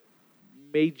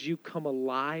 made you come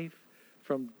alive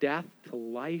from death to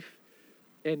life.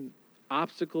 And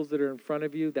obstacles that are in front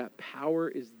of you, that power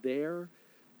is there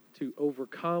to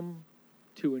overcome,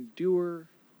 to endure,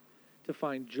 to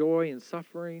find joy in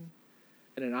suffering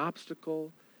and an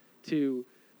obstacle, to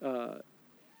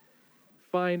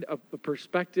find a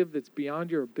perspective that's beyond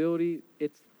your ability.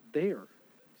 It's there.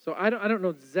 So I don't know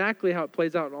exactly how it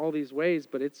plays out in all these ways,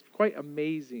 but it's quite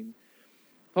amazing.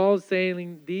 Paul is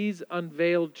saying these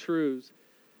unveiled truths,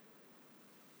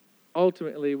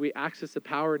 ultimately we access the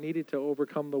power needed to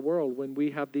overcome the world when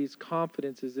we have these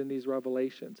confidences in these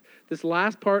revelations. This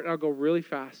last part, I'll go really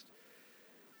fast.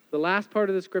 The last part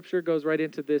of the scripture goes right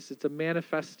into this. It's a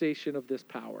manifestation of this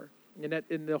power.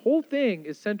 And the whole thing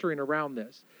is centering around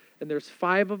this. And there's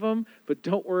 5 of them, but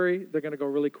don't worry, they're going to go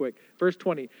really quick. Verse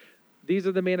 20, these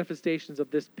are the manifestations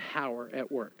of this power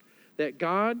at work.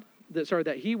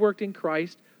 That he worked in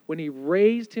Christ when he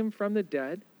raised him from the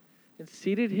dead and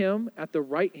seated him at the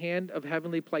right hand of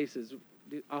heavenly places.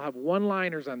 I'll have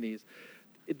one-liners on these.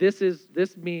 This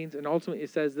means, and ultimately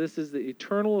it says, this is the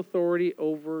eternal authority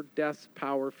over death's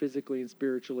power physically and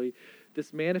spiritually.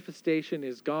 This manifestation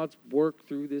is God's work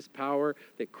through this power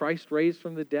that Christ raised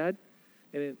from the dead.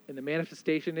 And the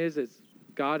manifestation is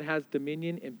God has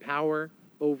dominion and power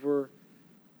over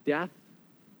death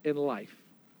and life.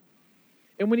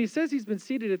 And when he says he's been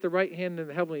seated at the right hand in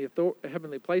the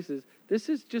heavenly places, this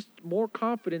is just more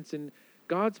confidence in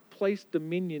God's placed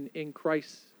dominion in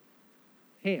Christ's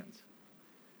hands.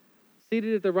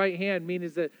 Seated at the right hand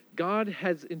means that God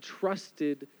has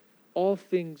entrusted all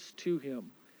things to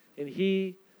him, and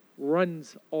he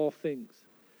runs all things.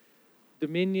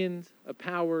 Dominions,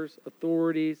 powers,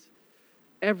 authorities,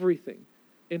 everything.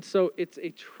 And so it's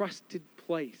a trusted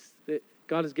place that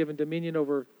God has given dominion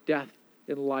over death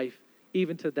and life,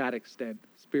 even to that extent,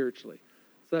 spiritually.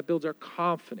 So that builds our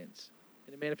confidence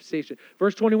in the manifestation.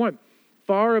 Verse 21,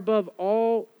 far above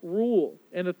all rule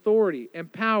and authority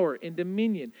and power and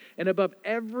dominion, and above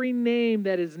every name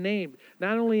that is named,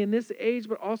 not only in this age,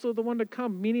 but also the one to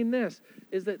come. Meaning this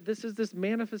is this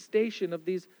manifestation of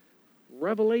these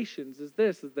revelations is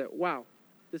that, wow,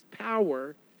 this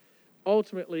power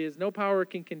ultimately is no power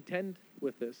can contend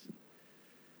with this.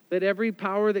 That every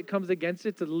power that comes against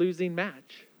it's a losing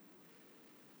match.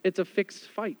 It's a fixed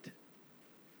fight.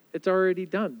 It's already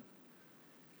done.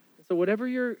 So whatever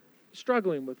you're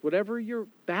struggling with, whatever you're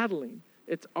battling,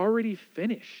 it's already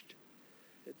finished.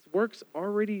 Its work's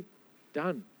already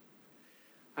done.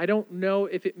 I don't know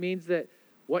if it means that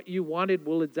what you wanted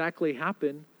will exactly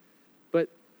happen,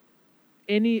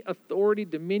 any authority,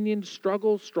 dominion,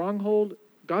 struggle, stronghold.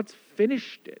 God's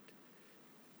finished it.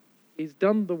 He's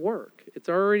done the work. It's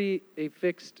already a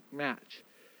fixed match.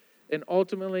 And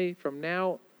ultimately, from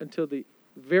now until the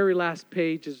very last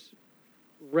page is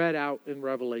read out in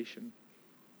Revelation,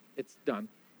 it's done.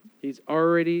 He's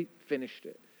already finished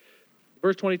it.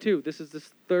 Verse 22, this is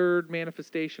this third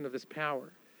manifestation of this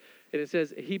power. And it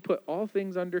says, he put all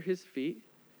things under his feet.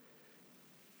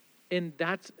 And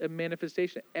that's a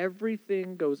manifestation.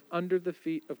 Everything goes under the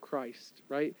feet of Christ,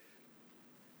 right?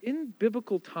 In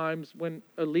biblical times, when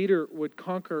a leader would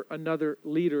conquer another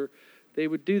leader, they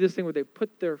would do this thing where they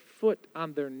put their foot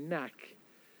on their neck.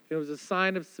 It was a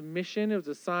sign of submission. It was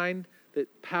a sign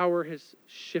that power has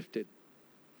shifted.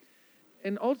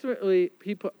 And ultimately,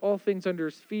 he put all things under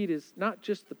his feet is not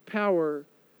just the power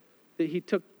that he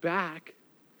took back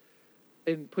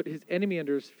and put his enemy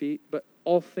under his feet, but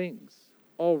all things,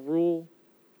 all rule,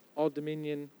 all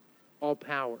dominion, all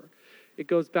power. It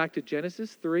goes back to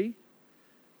Genesis 3,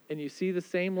 and you see the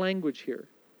same language here,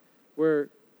 where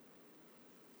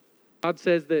God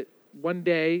says that one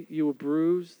day you will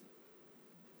bruise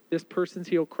this person's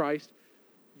heel, Christ,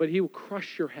 but he will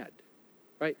crush your head,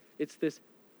 right? It's this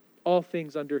all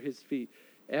things under his feet.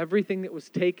 Everything that was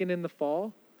taken in the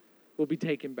fall will be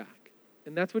taken back.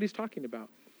 And that's what he's talking about.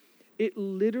 It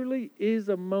literally is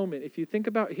a moment. If you think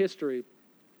about history,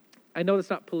 I know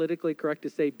it's not politically correct to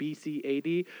say BC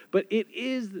AD, but it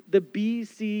is the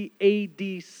BC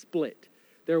AD split.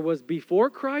 There was before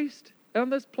Christ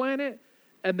on this planet,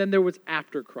 and then there was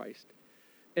after Christ.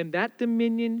 And that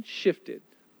dominion shifted.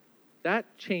 That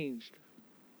changed.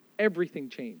 Everything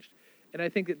changed. And I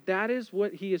think that that is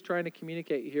what he is trying to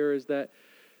communicate here, is that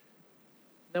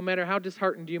no matter how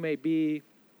disheartened you may be,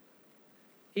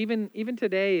 even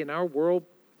today in our world,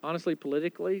 honestly,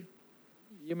 politically,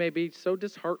 you may be so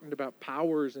disheartened about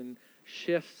powers and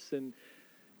shifts, and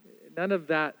none of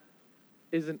that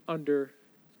isn't under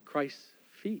Christ's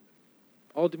feet.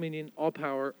 All dominion, all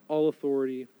power, all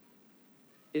authority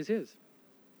is his.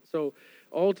 So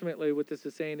ultimately what this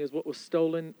is saying is what was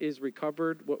stolen is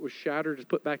recovered, what was shattered is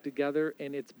put back together,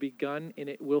 and it's begun and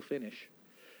it will finish.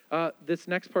 This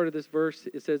next part of this verse,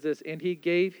 it says this, and he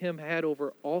gave him head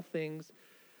over all things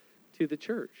to the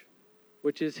church,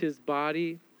 which is his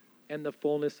body and the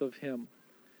fullness of him.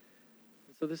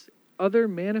 And so this other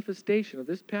manifestation of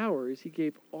this power is he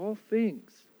gave all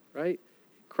things, right?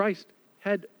 Christ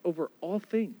head over all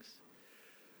things.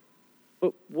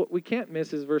 But what we can't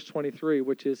miss is verse 23,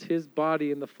 which is his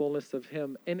body and the fullness of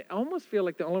him. And I almost feel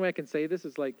like the only way I can say this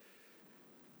is like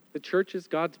the church is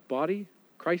God's body,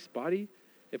 Christ's body.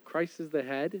 If Christ is the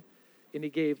head, and he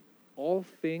gave all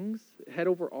things, head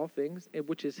over all things,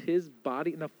 which is his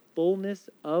body and the fullness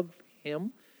of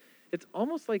him, it's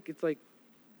almost like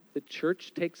the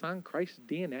church takes on Christ's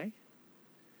DNA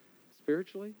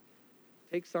spiritually,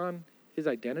 takes on his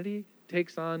identity,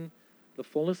 takes on the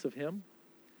fullness of him.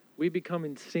 We become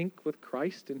in sync with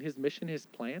Christ and his mission, his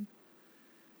plan.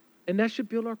 And that should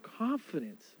build our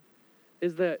confidence,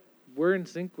 is that we're in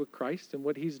sync with Christ and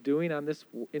what he's doing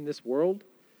in this world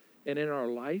and in our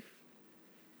life.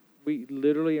 We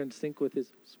literally are in sync with his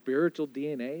spiritual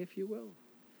DNA, if you will.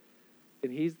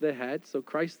 And he's the head. So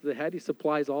Christ is the head. He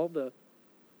supplies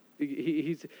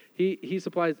he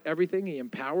supplies everything. He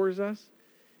empowers us.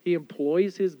 He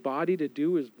employs his body to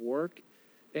do his work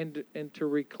and to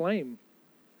reclaim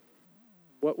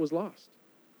what was lost.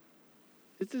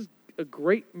 This is a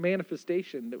great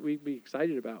manifestation that we'd be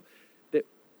excited about.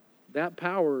 That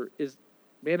power is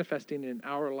manifesting in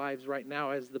our lives right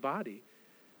now as the body.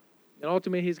 And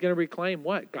ultimately, he's going to reclaim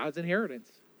what? God's inheritance,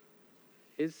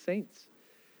 his saints.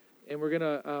 And we're going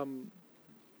to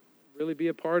really be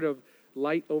a part of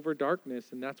light over darkness,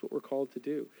 and that's what we're called to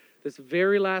do. This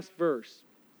very last verse,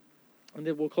 and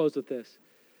then we'll close with this.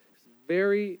 This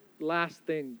very last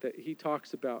thing that he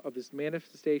talks about, of this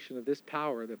manifestation of this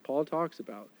power that Paul talks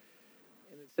about.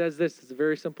 And it says this, it's a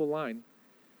very simple line.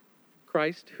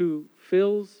 Christ, who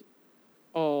fills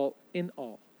all in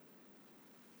all.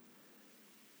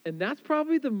 And that's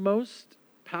probably the most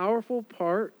powerful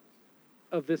part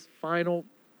of this final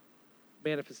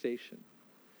manifestation,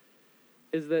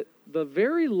 is that the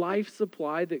very life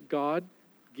supply that God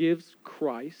gives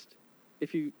Christ,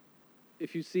 if you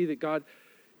see that God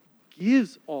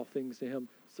gives all things to him,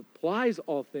 supplies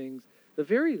all things, the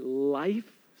very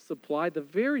life supply, the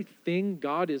very thing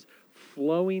God is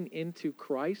flowing into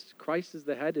Christ is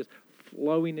the head, is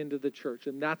flowing into the church.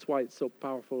 And that's why it's so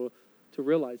powerful to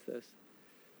realize this,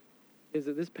 is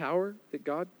that this power that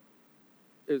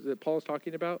Paul is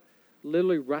talking about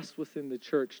literally rests within the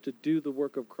church to do the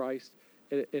work of Christ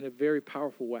in a very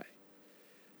powerful way.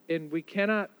 And we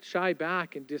cannot shy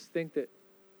back and just think that,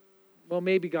 well,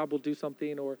 maybe God will do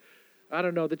something, or I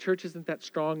don't know, the church isn't that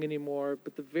strong anymore.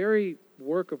 But the very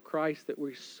work of Christ that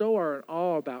we so are in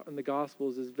awe about in the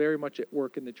Gospels is very much at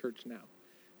work in the church now.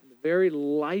 And the very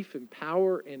life and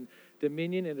power and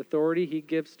dominion and authority he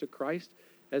gives to Christ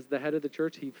as the head of the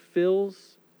church, he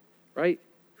fills, right?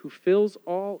 Who fills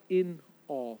all in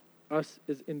all, us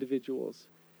as individuals.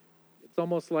 It's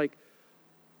almost like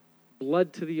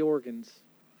blood to the organs.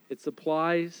 It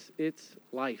supplies its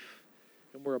life.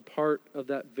 And we're a part of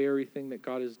that very thing that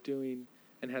God is doing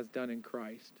and has done in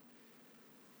Christ.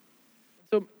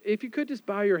 So if you could just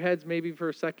bow your heads maybe for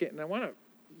a second, and I want to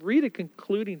read a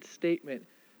concluding statement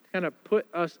to kind of put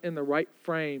us in the right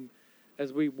frame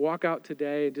as we walk out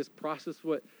today and just process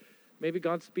what maybe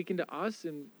God's speaking to us,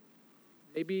 and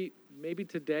maybe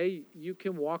today you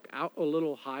can walk out a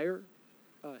little higher,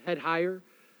 head higher,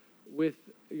 with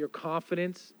your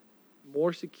confidence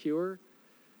more secure,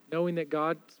 knowing that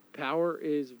God's power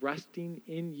is resting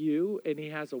in you and he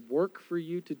has a work for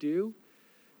you to do.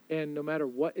 And no matter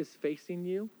what is facing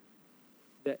you,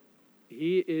 that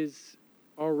he is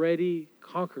already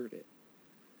conquered it.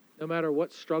 No matter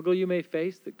what struggle you may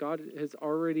face, that God has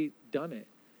already done it.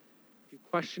 If you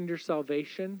question your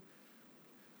salvation,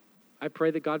 I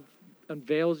pray that God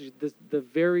unveils the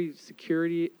very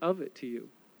security of it to you.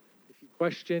 If you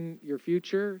question your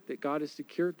future, that God has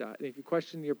secured that. And if you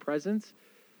question your presence,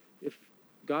 if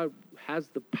God has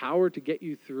the power to get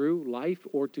you through life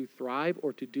or to thrive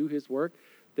or to do his work,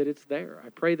 that it's there. I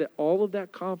pray that all of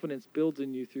that confidence builds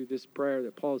in you through this prayer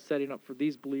that Paul is setting up for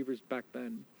these believers back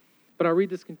then. But I'll read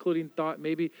this concluding thought,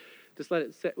 maybe just let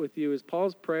it sit with you. As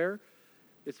Paul's prayer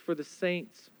is for the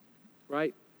saints,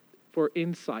 right? For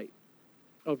insight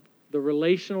of the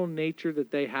relational nature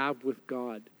that they have with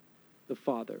God, the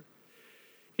Father.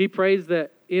 He prays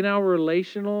that in our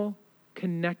relational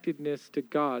connectedness to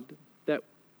God, that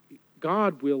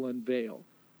God will unveil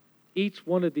each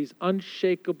one of these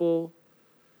unshakable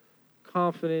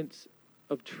confidence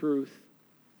of truth,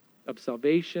 of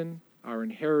salvation, our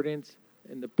inheritance,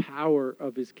 and the power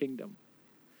of his kingdom.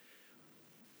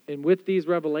 And with these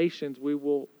revelations, we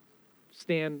will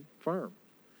stand firm.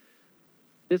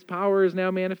 This power is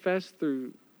now manifest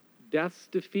through death's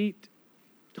defeat,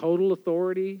 total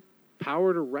authority,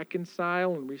 power to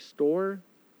reconcile and restore,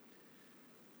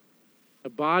 a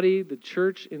body, the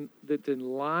church, that's in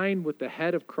line with the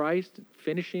head of Christ,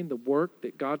 finishing the work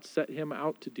that God set him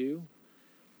out to do.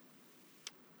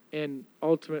 And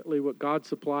ultimately, what God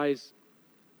supplies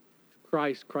to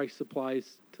Christ, Christ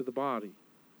supplies to the body.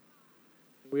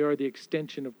 We are the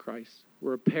extension of Christ.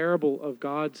 We're a parable of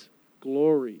God's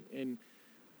glory and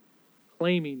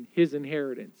claiming his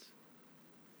inheritance,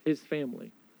 his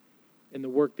family, and the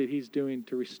work that he's doing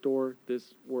to restore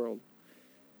this world.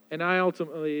 And I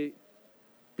ultimately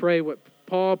pray what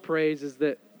Paul prays is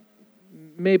that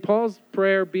may Paul's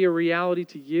prayer be a reality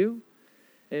to you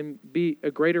and be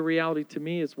a greater reality to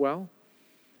me as well.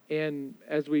 And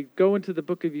as we go into the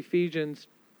book of Ephesians,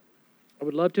 I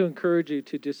would love to encourage you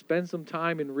to just spend some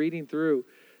time in reading through,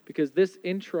 because this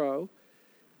intro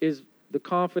is the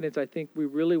confidence I think we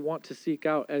really want to seek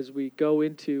out as we go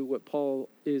into what Paul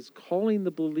is calling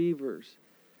the believers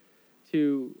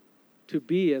to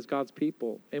be as God's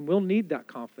people. And we'll need that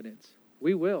confidence.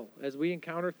 We will, as we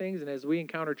encounter things and as we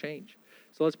encounter change.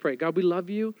 So let's pray. God, we love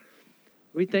you.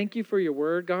 We thank you for your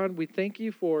word, God. We thank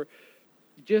you for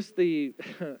just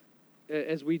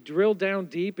as we drill down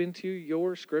deep into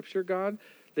your scripture, God,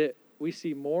 that we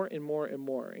see more and more and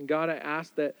more. And God, I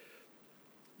ask that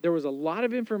there was a lot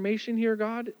of information here,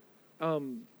 God,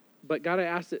 but God, I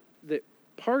ask that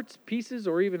parts, pieces,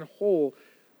 or even whole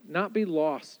not be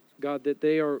lost, God, that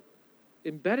they are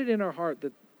embedded in our heart,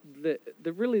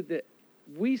 that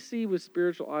we see with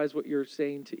spiritual eyes what you're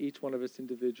saying to each one of us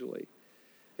individually.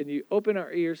 And you open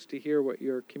our ears to hear what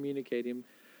you're communicating.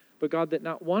 But God, that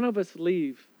not one of us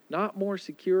leave not more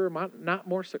secure, that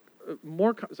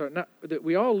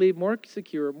we all leave more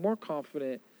secure, more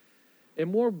confident,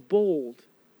 and more bold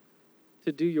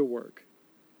to do your work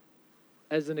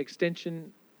as an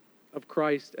extension of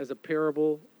Christ, as a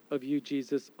parable of you,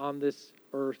 Jesus, on this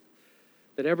earth,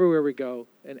 that everywhere we go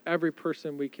and every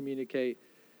person we communicate,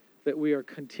 that we are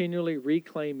continually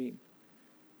reclaiming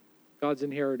God's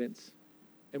inheritance,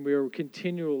 and we are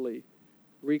continually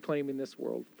reclaiming this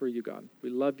world for you, God. We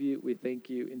love you. We thank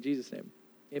you. In Jesus' name.